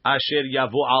 Asher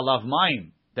yavu alav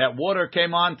mayim. That water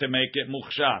came on to make it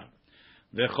muchshar.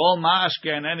 V'chol ma'ashke,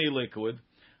 and any liquid.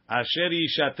 Asher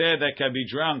yishateh, that can be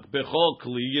drunk. Bechol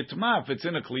kli yitma. If it's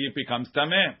in a kli, it becomes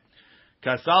tameh.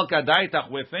 Kasal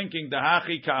kadaitach, we're thinking the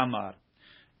hachi ka'amar.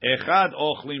 Echad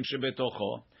ochlim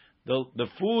shebetocho. The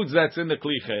foods that's in the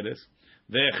kli cheres,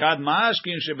 the echad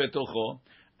ma'ashkin shebetocho,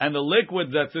 and the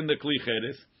liquid that's in the kli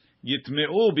cheres,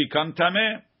 yitmeu, become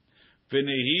tameh.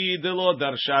 V'nehi delo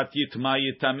darshat yitma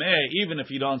yitameh. Even if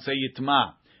you don't say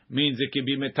yitma, means it can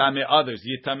be metameh others.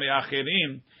 Yitameh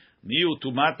acherim, miu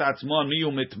tumat atzmo, miu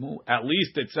mitmu. At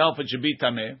least itself it should be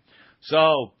tameh.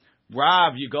 So,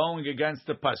 Rav, you're going against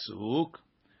the pasuk.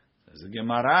 Says the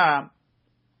Gemara,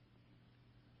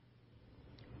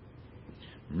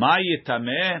 Ma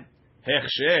yitameh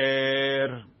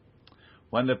hechsher.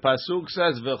 When the pasuk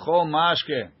says v'chol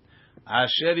mashke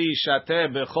asher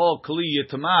yishateh b'chol kli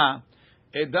yitma,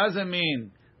 it doesn't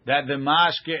mean that the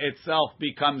mashke itself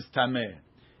becomes tameh.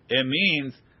 It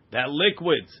means that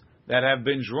liquids that have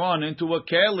been drawn into a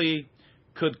keli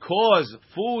could cause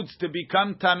foods to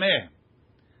become tameh.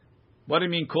 What do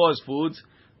you mean cause foods?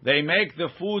 They make the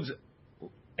foods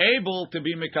able to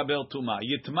be mekabel tuma.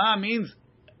 Yitma means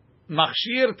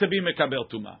machshir, to be mekabel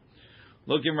tuma.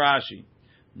 Look in Rashi.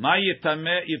 Ma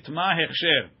yitma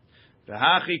hechsher.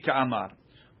 V'hachi ka'amar.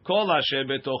 Kol asher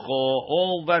betocho,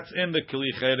 all that's in the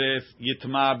kli cheres,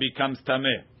 yitma becomes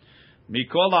tameh.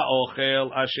 Mikol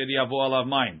ha'ochel asher yavo alav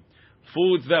mayim.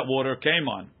 Foods that water came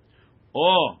on.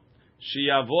 Or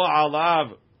sheyavo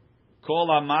alav kol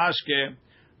ha'mashke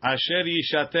asher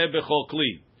yishateh bechol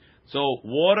kli. So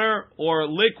water or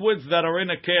liquids that are in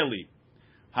a keli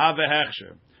have a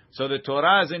hechsher. So the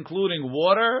Torah is including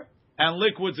water and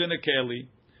liquids in a keli.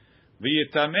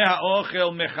 V'yitameh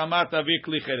ha'ochel mechamat avi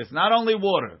kli cheres. Not only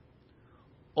water,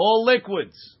 all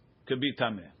liquids could be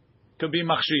tameh, could be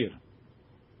machshir.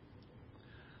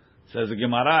 Says the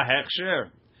Gemara,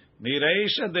 hechsher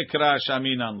mireisha dekra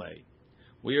shaminan lei.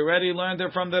 We already learned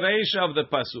it from the reisha of the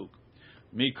pasuk.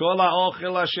 Mikol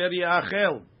ha'ochel asher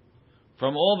yachel.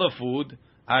 From all the food,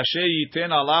 asher yiten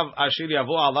alav, asher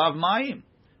yavo alav mayim.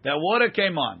 That water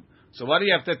came on. So what do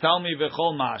you have to tell me?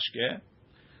 V'chol mashke.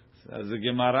 Says the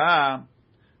Gemara,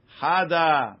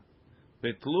 hada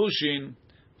betlushin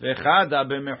v'chada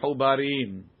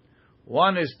b'mechubarim.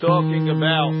 One is talking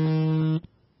about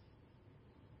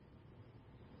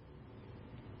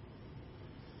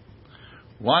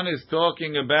one is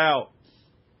talking about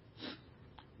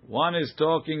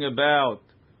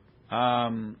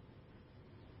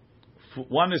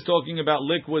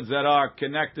liquids that are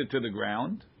connected to the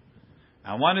ground,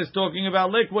 And one is talking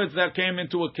about liquids that came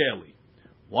into a keli.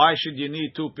 Why should you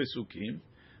need two pesukim?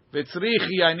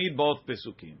 V'tzrichi, I need both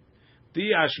pesukim.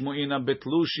 Ti ashmuina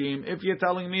betlushim, if you're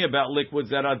telling me about liquids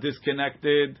that are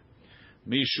disconnected,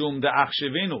 mishum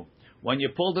de'achshivinu. When you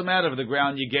pulled them out of the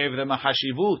ground, you gave them a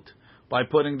hashivut by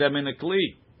putting them in a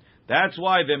kli. That's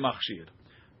why they're machshir.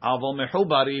 Avol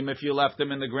mehubarim, if you left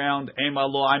them in the ground,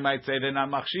 emalo, I might say they're not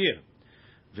machshir.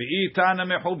 V'itana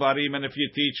mehubarim, and if you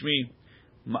teach me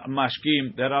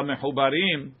mashkim that are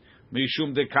mehubarim,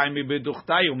 mishum dekaimi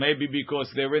beduchtayu, maybe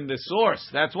because they're in the source.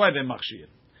 That's why they're machshir.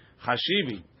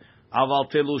 Chashivi.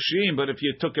 Aval telushim, but if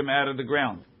you took them out of the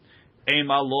ground,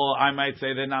 emalo, I might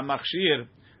say they're not machshir.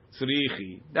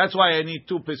 Tzrichi. That's why I need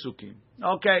two pesukim.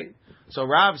 Okay. So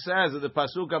Rav says that the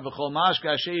pasuk of v'chol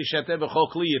mashka asher yishateh b'chol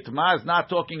kli yitma is not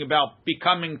talking about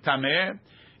becoming tameh.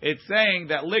 It's saying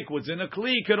that liquids in a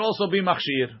kli could also be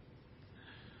machshir.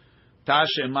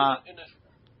 Tashema.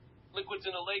 Liquids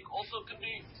in a lake also can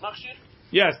be machshir?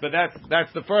 Yes, but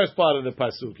that's the first part of the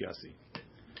pasuk, Yossi.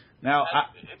 Now,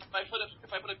 if I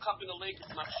put a cup in a lake,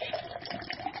 it's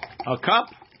machshir. A cup?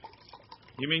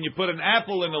 You mean you put an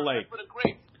apple in the lake? I put a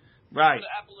grape. Right. Put an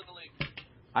apple in the lake.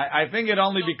 I think it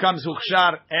only becomes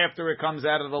hukshar after it comes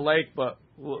out of the lake, but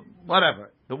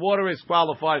whatever. The water is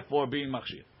qualified for being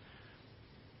machshir.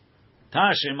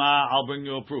 Tashema, I'll bring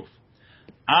you a proof.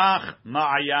 Ach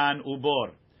ma'ayan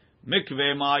ubor.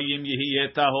 Mikve ma'ayim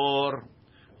yihiyeh tahor.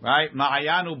 Right?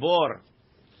 Ma'ayan ubor.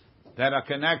 That are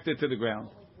connected to the ground.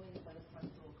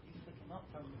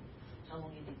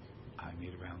 I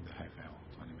need around a half hour,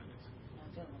 20 minutes.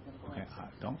 Okay,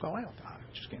 don't go out. I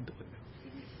just can't do it now.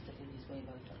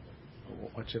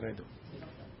 What should I do?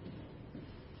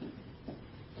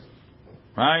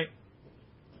 Right?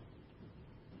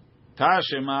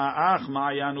 Tashema ach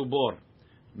ma'ayan ubor.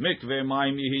 Mikve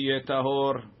ma'ayim yihiyeh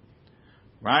tahor.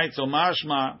 Right? So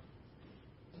mashma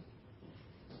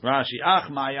Rashi ach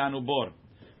ma'ayan ubor.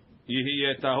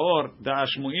 Yihiyeh tahor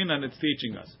da'ashmu'in, and it's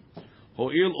teaching us.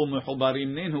 Ho'il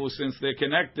u'mehubarim ninhu, since they're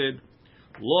connected,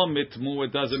 lo mitmu,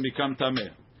 it doesn't become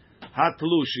tameh.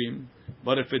 Hatlushim,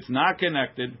 but if it's not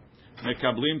connected,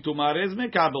 mekablim tumah is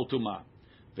mekabel tumah.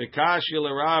 V'kashil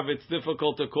Rav, it's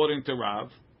difficult according to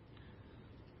Rav.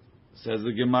 Says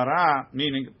the Gemara,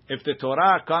 meaning if the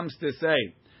Torah comes to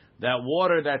say that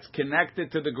water that's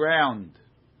connected to the ground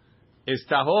is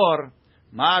tahor,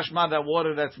 mashma that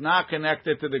water that's not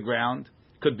connected to the ground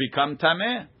could become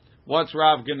tameh. What's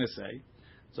Rav going to say?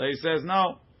 So he says,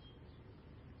 no.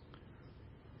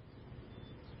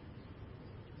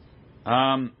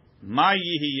 Ma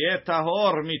yihiyeh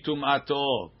tahor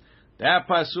mitum'ato. That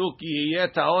pasuk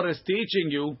yihiyeh tahor is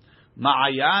teaching you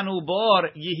ma'ayan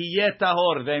ubor yihiyeh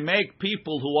tahor. They make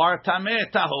people who are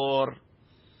tameh tahor.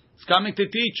 It's coming to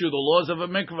teach you the laws of a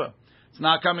mikveh. It's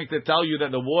not coming to tell you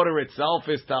that the water itself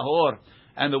is tahor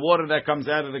and the water that comes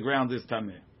out of the ground is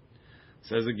tameh.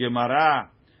 Says the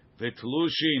Gemara,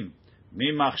 v'tlushin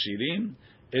mi machshirin,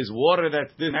 is water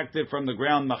that's disconnected from the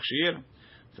ground machshir.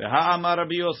 V'ha'amar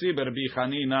Rabbi Yossi Rabbi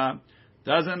Chanina,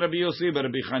 doesn't Rabbi Yossi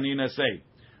Rabbi Chanina say,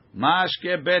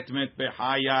 mashke bet mit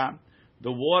behaya,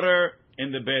 the water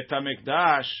in the Bet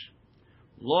HaMikdash,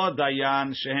 lo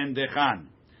dayan shehen dechan.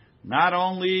 Not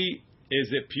only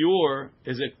is it pure,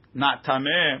 is it not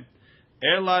tameh,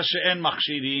 ela she'en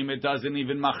machshirim, it doesn't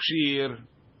even machshir.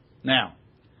 Now,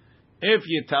 if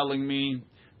you're telling me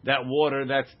that water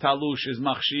that's talush is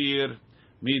machshir,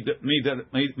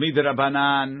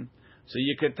 midrabanan, so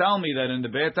you could tell me that in the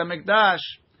Beit HaMikdash,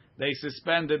 they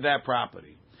suspended that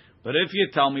property. But if you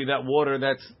tell me that water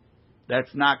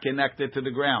that's not connected to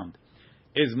the ground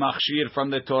is machshir from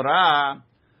the Torah,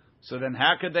 so then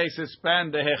how could they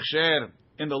suspend the hechsher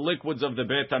in the liquids of the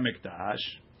Beit HaMikdash?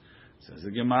 Says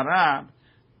the Gemara,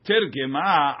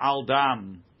 tirgema al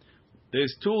dam.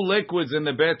 There's two liquids in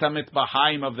the Beit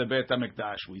HaMitbahaim of the Beit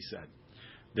HaMikdash, we said.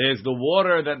 There's the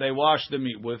water that they wash the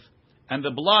meat with, and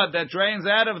the blood that drains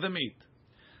out of the meat.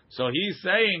 So he's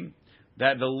saying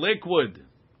that the liquid,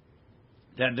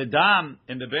 that the dam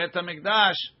in the Beit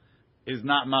HaMikdash is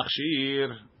not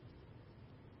machshir.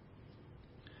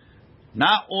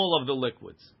 Not all of the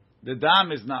liquids. The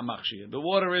dam is not machshir. The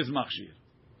water is machshir.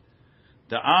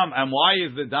 And why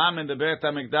is the dam in the Beit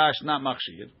HaMikdash not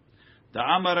machshir? The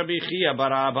Amar Rabbi Chia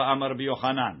bar Abba Amar Rabbi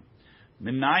Yochanan.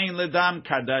 Minayin ledam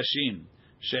kadashim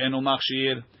she'enu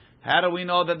machshir. How do we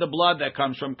know that the blood that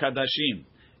comes from kadashim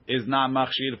is not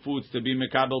machshir foods to be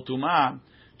mekabel tumah?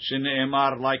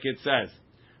 Shene'emar, like it says,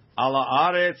 ala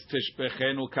aretz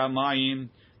tishpechenu kamayim.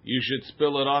 You should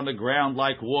spill it on the ground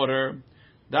like water.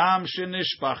 Dam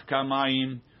shenishpach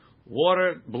kamayim.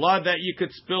 Water, blood that you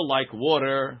could spill like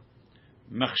water.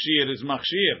 Machshir is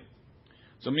machshir.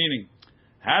 So meaning,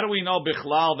 How do we know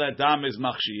bichlal that dam is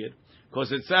machshir?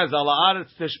 Because it says ala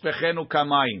aretz tishpechenu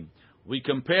kamayim. We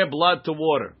compare blood to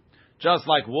water. Just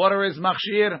like water is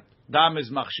machshir, dam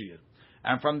is machshir.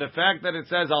 And from the fact that it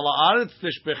says ala aretz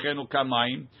tishpechenu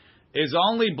kamayim, is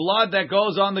only blood that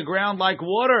goes on the ground like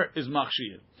water is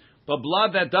machshir. But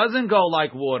blood that doesn't go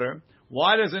like water,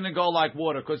 why doesn't it go like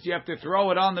water? Because you have to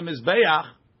throw it on the mizbeach,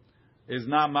 is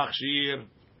not machshir.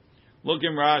 Look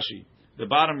in Rashi, the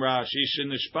bottom Rashi,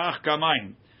 shenishpach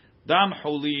kamayim, dam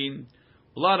hulin,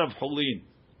 blood of hulin,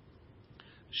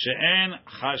 she'en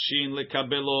chashin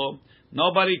lekabelo,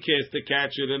 nobody cares to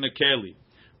catch it in a keli.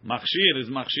 Machshir is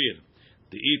machshir.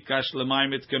 To eat kash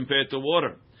lemayim, it's compared to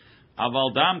water.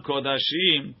 Aval dam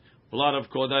kodashim, blood of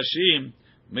kodashim,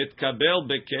 mitkabel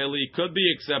bekeli, could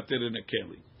be accepted in a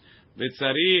keli.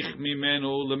 V'tzarich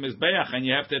mimenu lemizbeach, and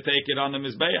you have to take it on the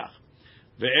mizbeach.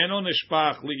 Ve'eno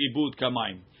nishpach li'ibud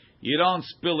kamayim. You don't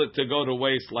spill it to go to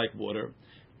waste like water.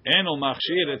 Eno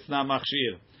machshir, it's not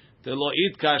machshir. Telo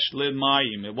itkash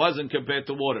lemayim, it wasn't compared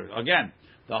to water. Again,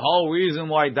 the whole reason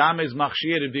why dam is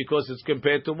machshir is because it's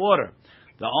compared to water.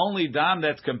 The only dam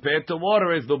that's compared to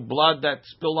water is the blood that's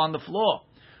spilled on the floor.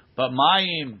 But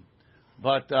mayim,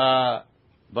 but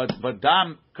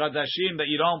dam kadashim that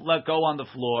you don't let go on the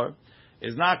floor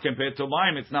is not compared to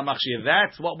mayim. It's not machshir.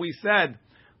 That's what we said.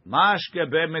 Mashke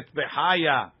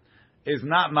bemitbehaya is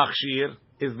not machshir.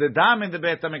 Is the dam in the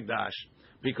Beit HaMikdash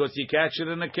because you catch it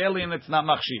in a keli and it's not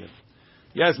machshir.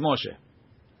 Yes, Moshe.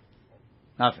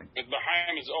 Nothing. But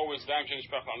Bahaim is always dam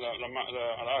shenishpach al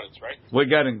aretz, right? We're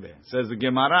getting there. Says the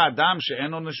Gemara, dam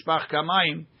she'eno nishpach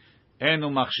kamayim eno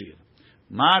machshir.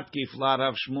 Matkif la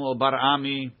Rav Shmuel bar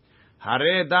Ami,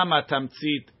 hare dam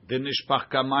atamtzit de nishpach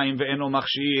kamayim ve'eno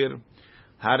machshir.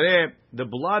 Hare, the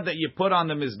blood that you put on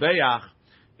the mizbeach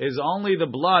is only the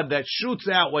blood that shoots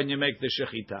out when you make the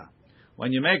shechita.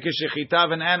 When you make a shechita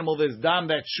of an animal, there's dam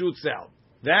that shoots out.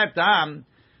 That dam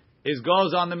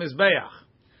goes on the mizbeach.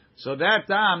 So that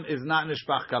dam is not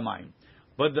nishpach kamayim.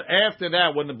 But after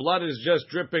that, when the blood is just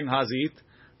dripping hazit,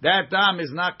 that dam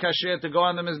is not kasher to go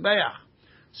on the mizbeach.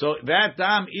 So that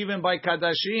dam, even by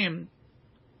kadashim,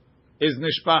 is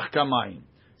nishpach kamayim.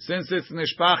 Since it's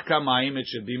nishpach kamayim, it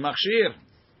should be machshir.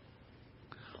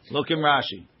 Look in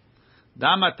Rashi.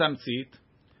 Dam atamtzit,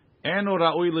 eno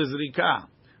ra'ui lizrika.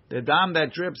 The dam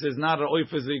that drips is not ra'ui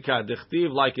for zrika.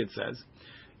 Dichtiv, like it says,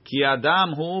 ki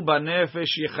adam hu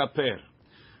banefesh yichaper.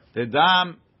 The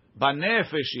dam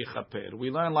banefesh yichaper.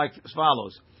 We learn like as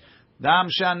follows: dam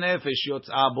shanefesh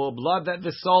yotzah bo, blood that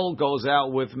the soul goes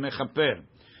out with mechaper.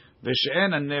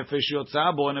 V'she'en nefesh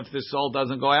yotzah bo, and if the soul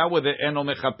doesn't go out with it, eno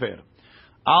mechaper.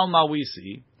 Alma we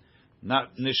see,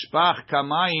 not nishpach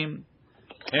kamayim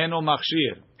eno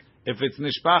machshir. If it's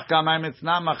nishpach kamayim, it's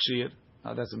not machshir.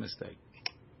 No, that's a mistake.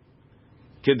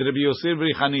 Kid Rabbi Yosef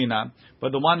Chanina,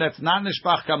 but the one that's not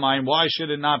nishpach kamayim, why should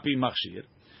it not be machshir?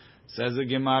 Says the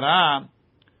Gemara,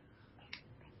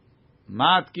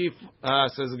 Matkif,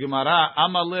 says the Gemara,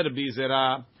 Amalir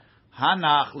bizera,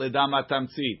 Hanach ledam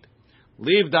atamtzit.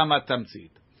 Leave dam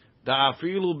atamtzit.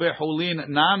 Da'afilu behulin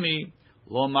nami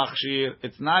lo machshir.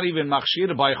 It's not even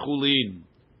machshir by chulin.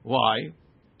 Why?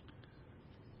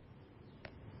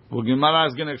 Well, Gemara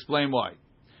is going to explain why.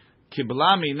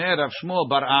 Kiblami ne Rav Shmuel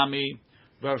bar Ami.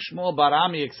 Rav Shmuel bar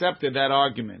Ami accepted that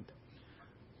argument.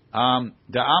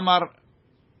 The Amar,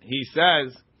 he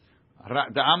says,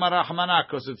 the Amar Rahmana,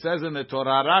 because it says in the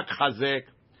Torah, Rak Chazek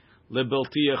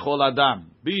lebilti yechol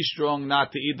adam. Be strong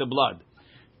not to eat the blood.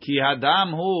 Ki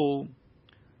hadam hu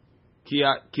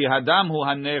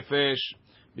hanefesh,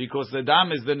 because the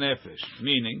dam is the nefesh.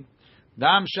 Meaning,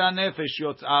 dam sha nefesh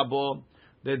yotzah bo,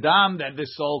 the dam that the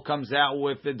soul comes out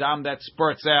with, the dam that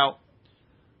spurts out,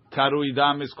 karui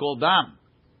dam is called dam.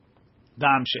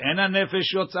 Dam she'ena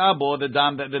nefesh yotzah bo, the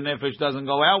dam that the nefesh doesn't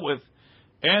go out with,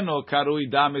 eno karui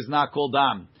dam is not called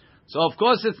dam. So of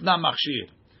course it's not machshir.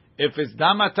 If it's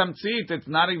dam atamtzit, it's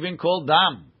not even called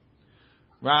dam.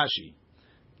 Rashi,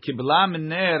 kibla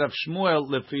mineh Rav Shmuel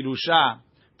lefirusha,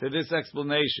 to this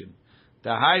explanation.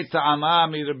 Tahai ta'ama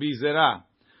mi Rabbi Zera.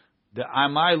 The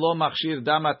amai lo machshir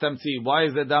dam atamtzit. Why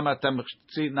is the dam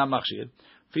atamtzit not machshir?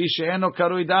 Fi she'eno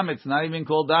karui dam, it's not even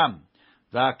called dam.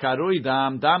 Va'karui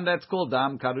dam, dam that's called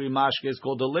dam, karui mashke is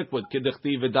called a liquid.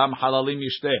 Kidechti v'dam halalim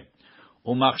yishteh.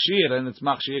 Umachshir, and it's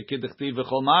machshir kidechti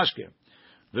v'chol mashke.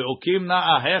 Ve'ukim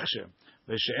na ahechshe.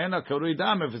 Ve'she'ena karui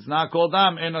dam, if it's not called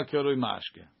dam, ena karui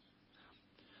mashke.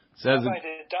 Says the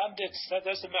dam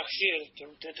that's the machshir.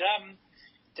 The dam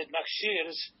that machshir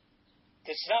is,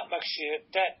 that's not machshir,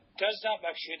 that does not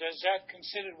machshir, is that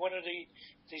considered one of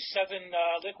the seven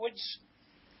liquids?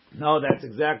 No, that's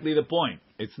exactly the point.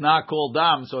 It's not called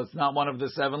dam, so it's not one of the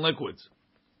seven liquids.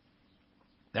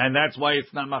 And that's why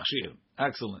it's not machshir.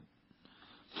 Excellent.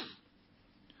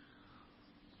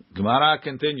 Gemara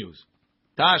continues.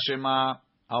 Tashema,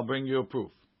 I'll bring you a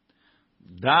proof.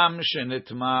 Dam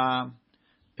shenitma,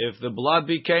 if the blood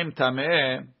became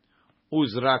tameh,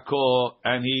 uzrako,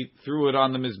 and he threw it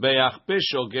on the mizbeach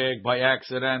bishogeg by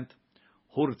accident,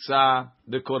 hurtza,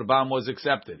 the korban was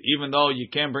accepted. Even though you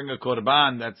can't bring a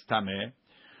korban that's tameh,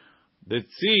 the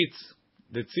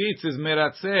tzitz is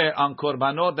meratzeh on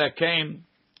korbanot that came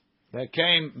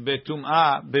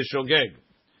betum'ah bishogeg.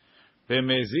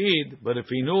 Bemezid, but if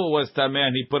he knew it was tameh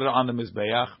and he put it on the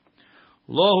mizbeach,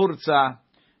 lo hurtza,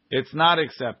 it's not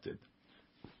accepted.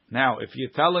 Now, if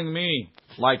you're telling me,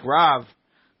 like Rav,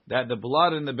 that the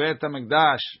blood in the Beit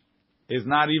HaMikdash is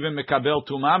not even mekabel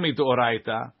tumah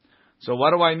midoraita, so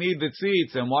what do I need the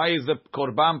tzitz, and why is the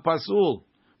korban pasul?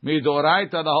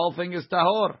 Midoraita, the whole thing is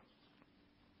tahor.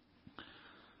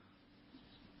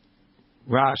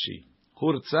 Rashi,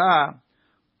 hurtza,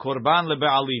 korban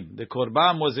lebe'alim. The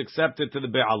korban was accepted to the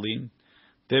be'alim.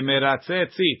 Temeratzeh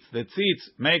tzitz. The tzitz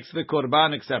makes the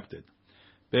korban accepted.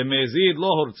 Bemezid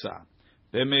lo hurtza.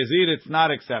 Bemezid it's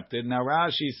not accepted. Now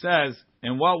Rashi says,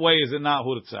 in what way is it not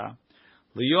hurtza?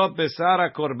 Liyot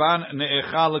besara korban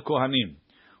ne'echa lekohanim.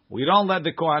 We don't let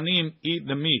the kohanim eat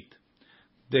the meat.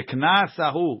 The knas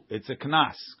ahu, it's a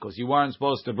knas, because you weren't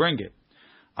supposed to bring it.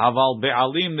 Aval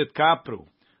be'alim nitkapru.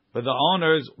 But the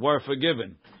owners were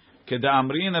forgiven.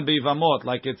 Keda'amrina bivamot,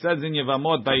 like it says in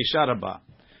Yevamot ba'isha rabba.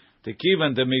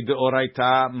 Tekivan de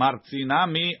midoraita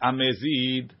martzinami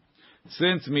amezid.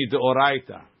 Since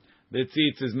midoraita, the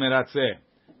tzitz is meratzeh.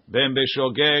 Ben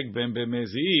beshogeg, ben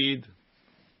bemezid.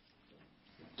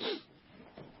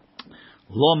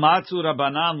 Lo matzu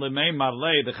rabanan lemei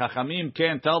marlei. The chachamim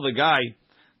can't tell the guy,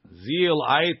 zil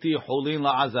aiti chulin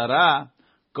la'azara.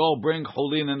 Go bring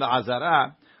chulin in the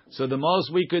azara. So the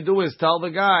most we could do is tell the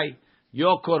guy,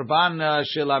 yo korban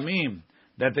shelamim,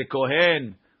 that the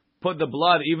kohen put the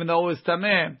blood, even though it was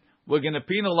tameh, we're going to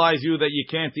penalize you that you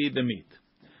can't eat the meat.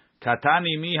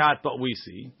 Katani mihat, but we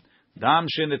see, dam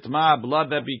shenitma,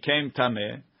 blood that became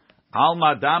tameh,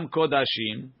 alma dam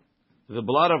kodashim, the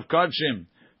blood of kodshim,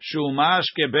 shumash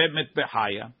kebet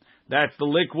mitbehaya, that's the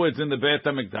liquids in the Beit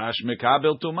HaMikdash,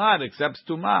 mekabel tumah, accepts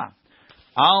tumah.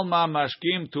 Alma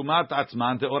mashkim tumat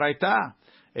atzman teoraita.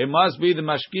 It must be the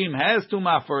mashkim has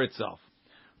tumah for itself.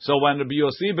 So when Rabbi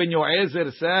Yossi ben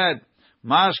Yoezer said,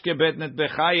 "Mashke bet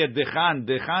netbechaya dechan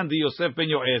de Yosef ben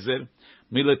Yoezer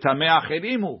miletame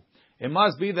acherimu," it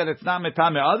must be that it's not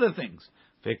metame other things.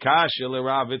 Vekashya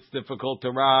leRav, it's difficult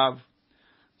to Rav.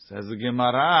 Says the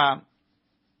Gemara,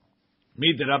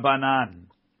 midrabanan.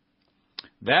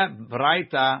 That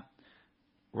braita,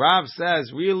 Rav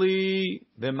says, really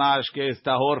the mashke is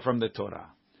tahor from the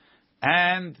Torah.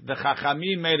 And the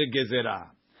Chachamim made a gezerah.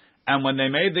 And when they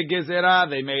made the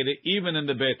gezerah, they made it even in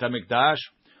the Beit HaMikdash.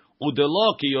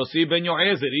 Udelo ki Yossi ben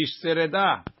Yoezer ish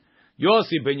sereda.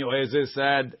 Yossi ben Yoezer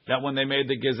said that when they made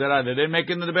the gezerah, they didn't make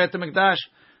it in the Beit HaMikdash.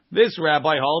 This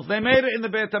rabbi holds they made it in the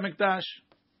Beit HaMikdash.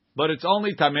 But it's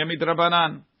only tameh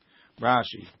midrabanan.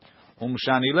 Rashi.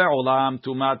 Umshani le'olam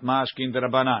tumat mashkin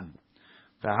drabanan.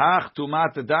 V'hach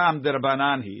tumat dam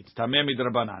drabanan hi. It's tameh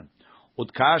midrabanan.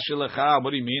 Utkash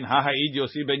what do you mean? Ha'id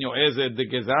Yossi ben Yoezer the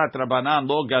gezat rabanan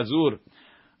lo gazur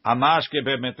amashke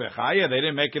be'metechaya. They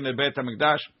didn't make it in the Beit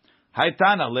HaMikdash.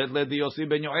 Haitana let the Yossi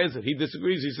ben Yoezer. He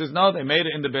disagrees. He says no, they made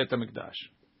it in the Beit HaMikdash.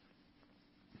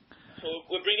 So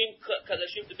we're bringing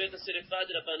kadashim to Beit HaSerifah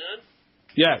Drabanan.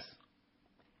 Yes.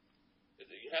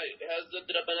 Has the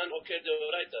Drabanan okay the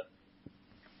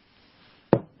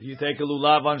Oraita? You take a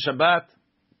lulav on Shabbat.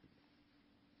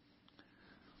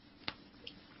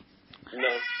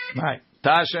 No. Right.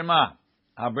 Tashema.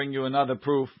 I'll bring you another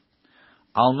proof.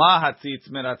 Alma hatzitz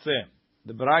meratzeh.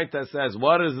 The Braita says,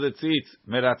 what is the tzitz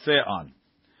meratzeh on?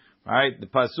 Right? The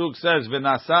Pasuk says,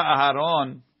 V'nasa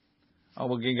Aharon. Oh,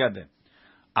 we'll get there.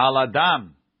 Al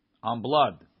Adam, on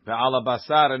blood. Ve'ala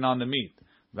basar, and on the meat.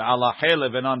 Ve'ala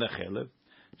chelev, and on the chelev.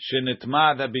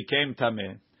 Shenitma, that became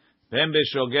tameh. Ben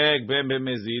beshogeg, ben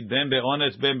bemezid, ben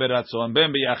be'ones, ben beratzon,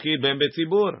 ben beyachid, ben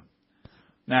betzibur.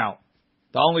 Now,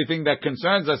 the only thing that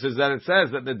concerns us is that it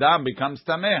says that the dam becomes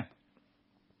tameh.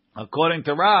 According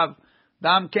to Rav,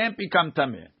 dam can't become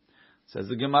tameh. Says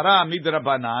the Gemara,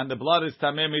 midrabanan, the blood is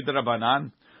tameh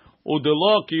midrabanan.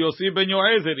 Udelo ki Yossi ben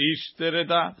Yoezer ish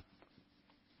tereda.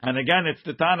 And again, it's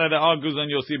the Tana that argues on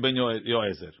Yossi ben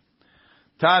Yoezer.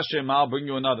 Tashem, I'll bring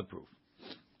you another proof.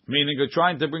 Meaning, you're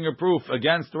trying to bring a proof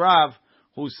against Rav,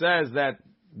 who says that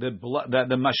the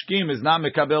mashkim is not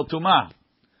mekabel tumah.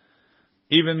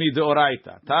 Even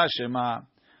midoraita. Tashema,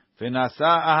 v'nasa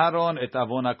Aharon et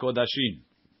avon hakodashim.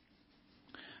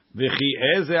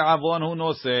 V'chi eze avon hu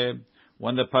noseh.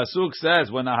 When the pasuk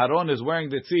says, when Aharon is wearing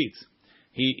the tzitz,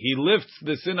 he lifts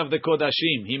the sin of the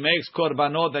kodashim. He makes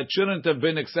korbanot that shouldn't have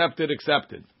been accepted.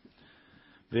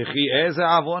 V'chi eze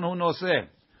avon hu noseh.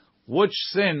 Which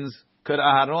sins could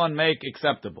Aharon make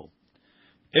acceptable?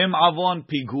 Im avon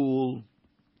pigul,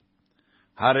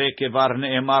 hare kevar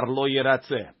ne'emar lo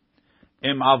yiratzeh.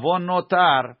 Im avon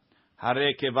notar,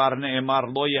 hare kevar ne'emar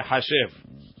lo yehashev.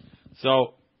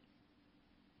 So,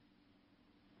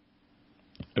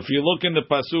 if you look in the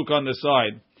pasuk on the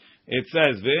side, it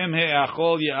says, "Ve'im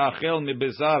he'achol ye'achel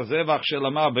mibezar zevach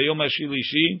shelama b'yom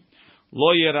hashilishi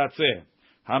lo yiratzeh.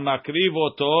 Hamakriv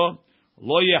oto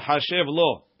lo yehashev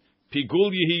lo.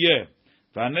 Pigul yihiyeh.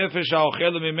 V'hanefesh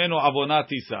ha'ochel mimenu avonat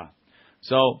isa."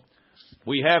 So,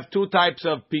 we have two types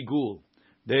of pigul.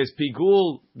 There's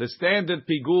pigul, the standard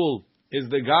pigul is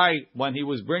the guy, when he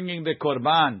was bringing the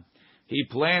korban, he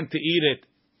planned to eat it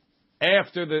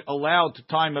after the allowed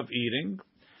time of eating.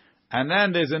 And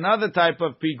then there's another type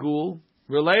of pigul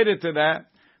related to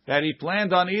that he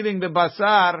planned on eating the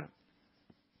basar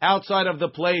outside of the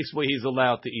place where he's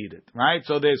allowed to eat it. Right?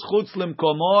 So there's chutz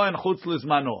limkomo and chutz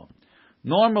lizmano.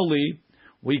 Normally,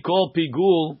 we call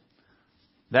pigul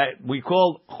that we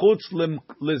call chutz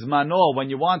lizmano. When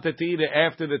you wanted to eat it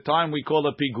after the time, we call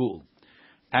it pigul.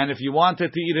 And if you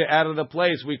wanted to eat it out of the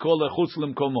place, we call it chutz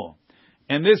limkomo.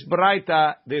 In this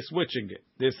braita, they're switching it.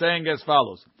 They're saying as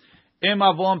follows. Im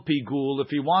avon pigul, if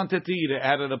he wanted to eat it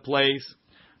out of the place,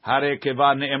 hare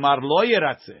kevar ne'emar lo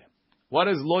yiratzeh. What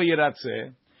is lo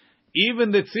yiratzeh?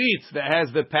 Even the tzitz that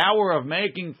has the power of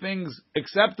making things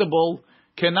acceptable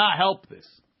cannot help this.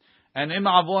 And im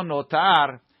avon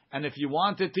notar, and if you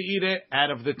wanted to eat it out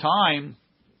of the time,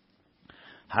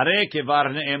 hare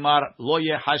kevar ne'emar lo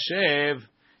yehashev,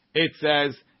 it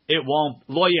says it won't,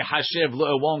 lo yehashev,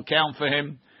 it won't count for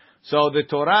him. So the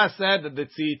Torah said that the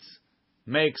tzitz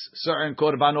makes certain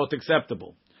korbanot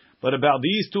acceptable. But about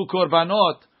these two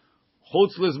korbanot,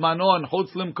 chutz lizmano and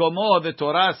chutz limkomo, the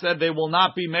Torah said they will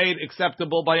not be made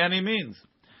acceptable by any means.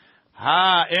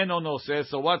 Ha eno noseh,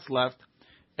 so what's left?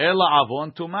 Ela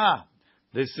avon tumah,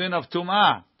 the sin of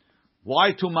tumah.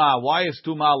 Why tumah? Why is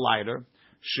tumah lighter?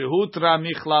 Shehutra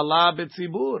michlala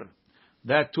betzibur.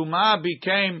 That tumah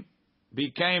became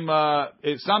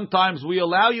sometimes we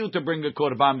allow you to bring a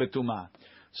korban betumah.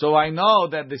 So I know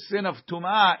that the sin of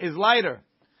tumah is lighter.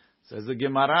 Says the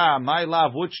Gemara, my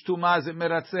love, which tumah is it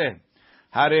meratzeh?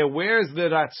 Hare, where's the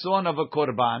ratzon of a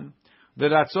korban? The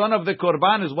ratzon of the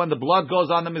korban is when the blood goes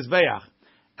on the mizbeach.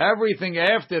 Everything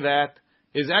after that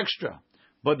is extra.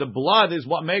 But the blood is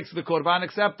what makes the korban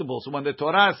acceptable. So when the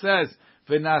Torah says,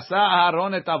 V'nasa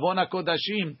Aharon et avon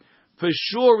HaKodashim, for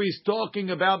sure he's talking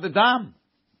about the dam.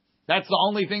 That's the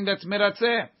only thing that's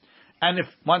meratzeh. And if,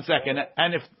 one second,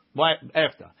 and if, why,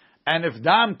 after. And if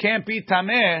dam can't be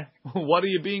tameh, what are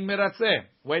you being meratzeh?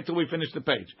 Wait till we finish the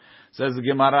page. Says the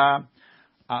Gemara,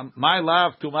 my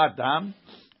love, tumat dam,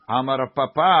 amar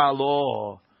papa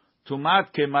lo,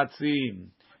 tumat kematzim.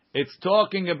 It's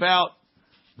talking about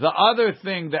the other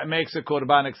thing that makes a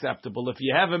korban acceptable. If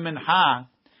you have a mincha,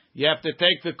 you have to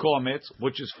take the kometz,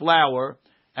 which is flour,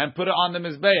 and put it on the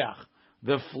mizbeach.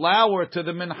 The flour to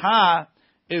the mincha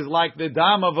is like the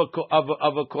dam of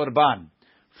a korban.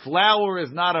 Flour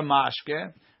is not a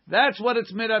mashke. That's what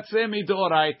it's miratzeh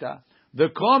midoraita. The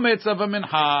kometz of a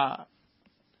mincha.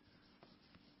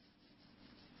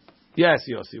 Yes,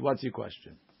 Yossi, what's your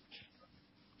question?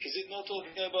 Is it not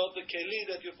talking about the keli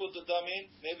that you put the dam in?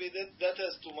 Maybe that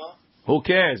has tumah. Who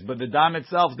cares? But the dam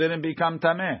itself didn't become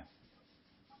tameh.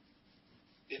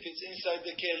 If it's inside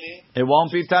the keli, it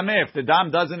won't be tameh. If the dam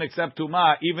doesn't accept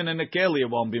tumah, even in the keli, it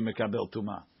won't be mekabel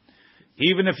tumah.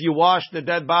 Even if you wash the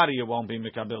dead body, it won't be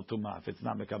mekabel tumah. If it's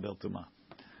not mekabel tumah.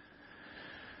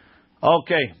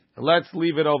 Okay, let's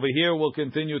leave it over here. We'll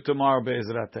continue tomorrow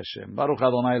be'ezrat Hashem. Baruch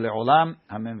Adonai le'olam.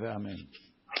 Amen ve'amen.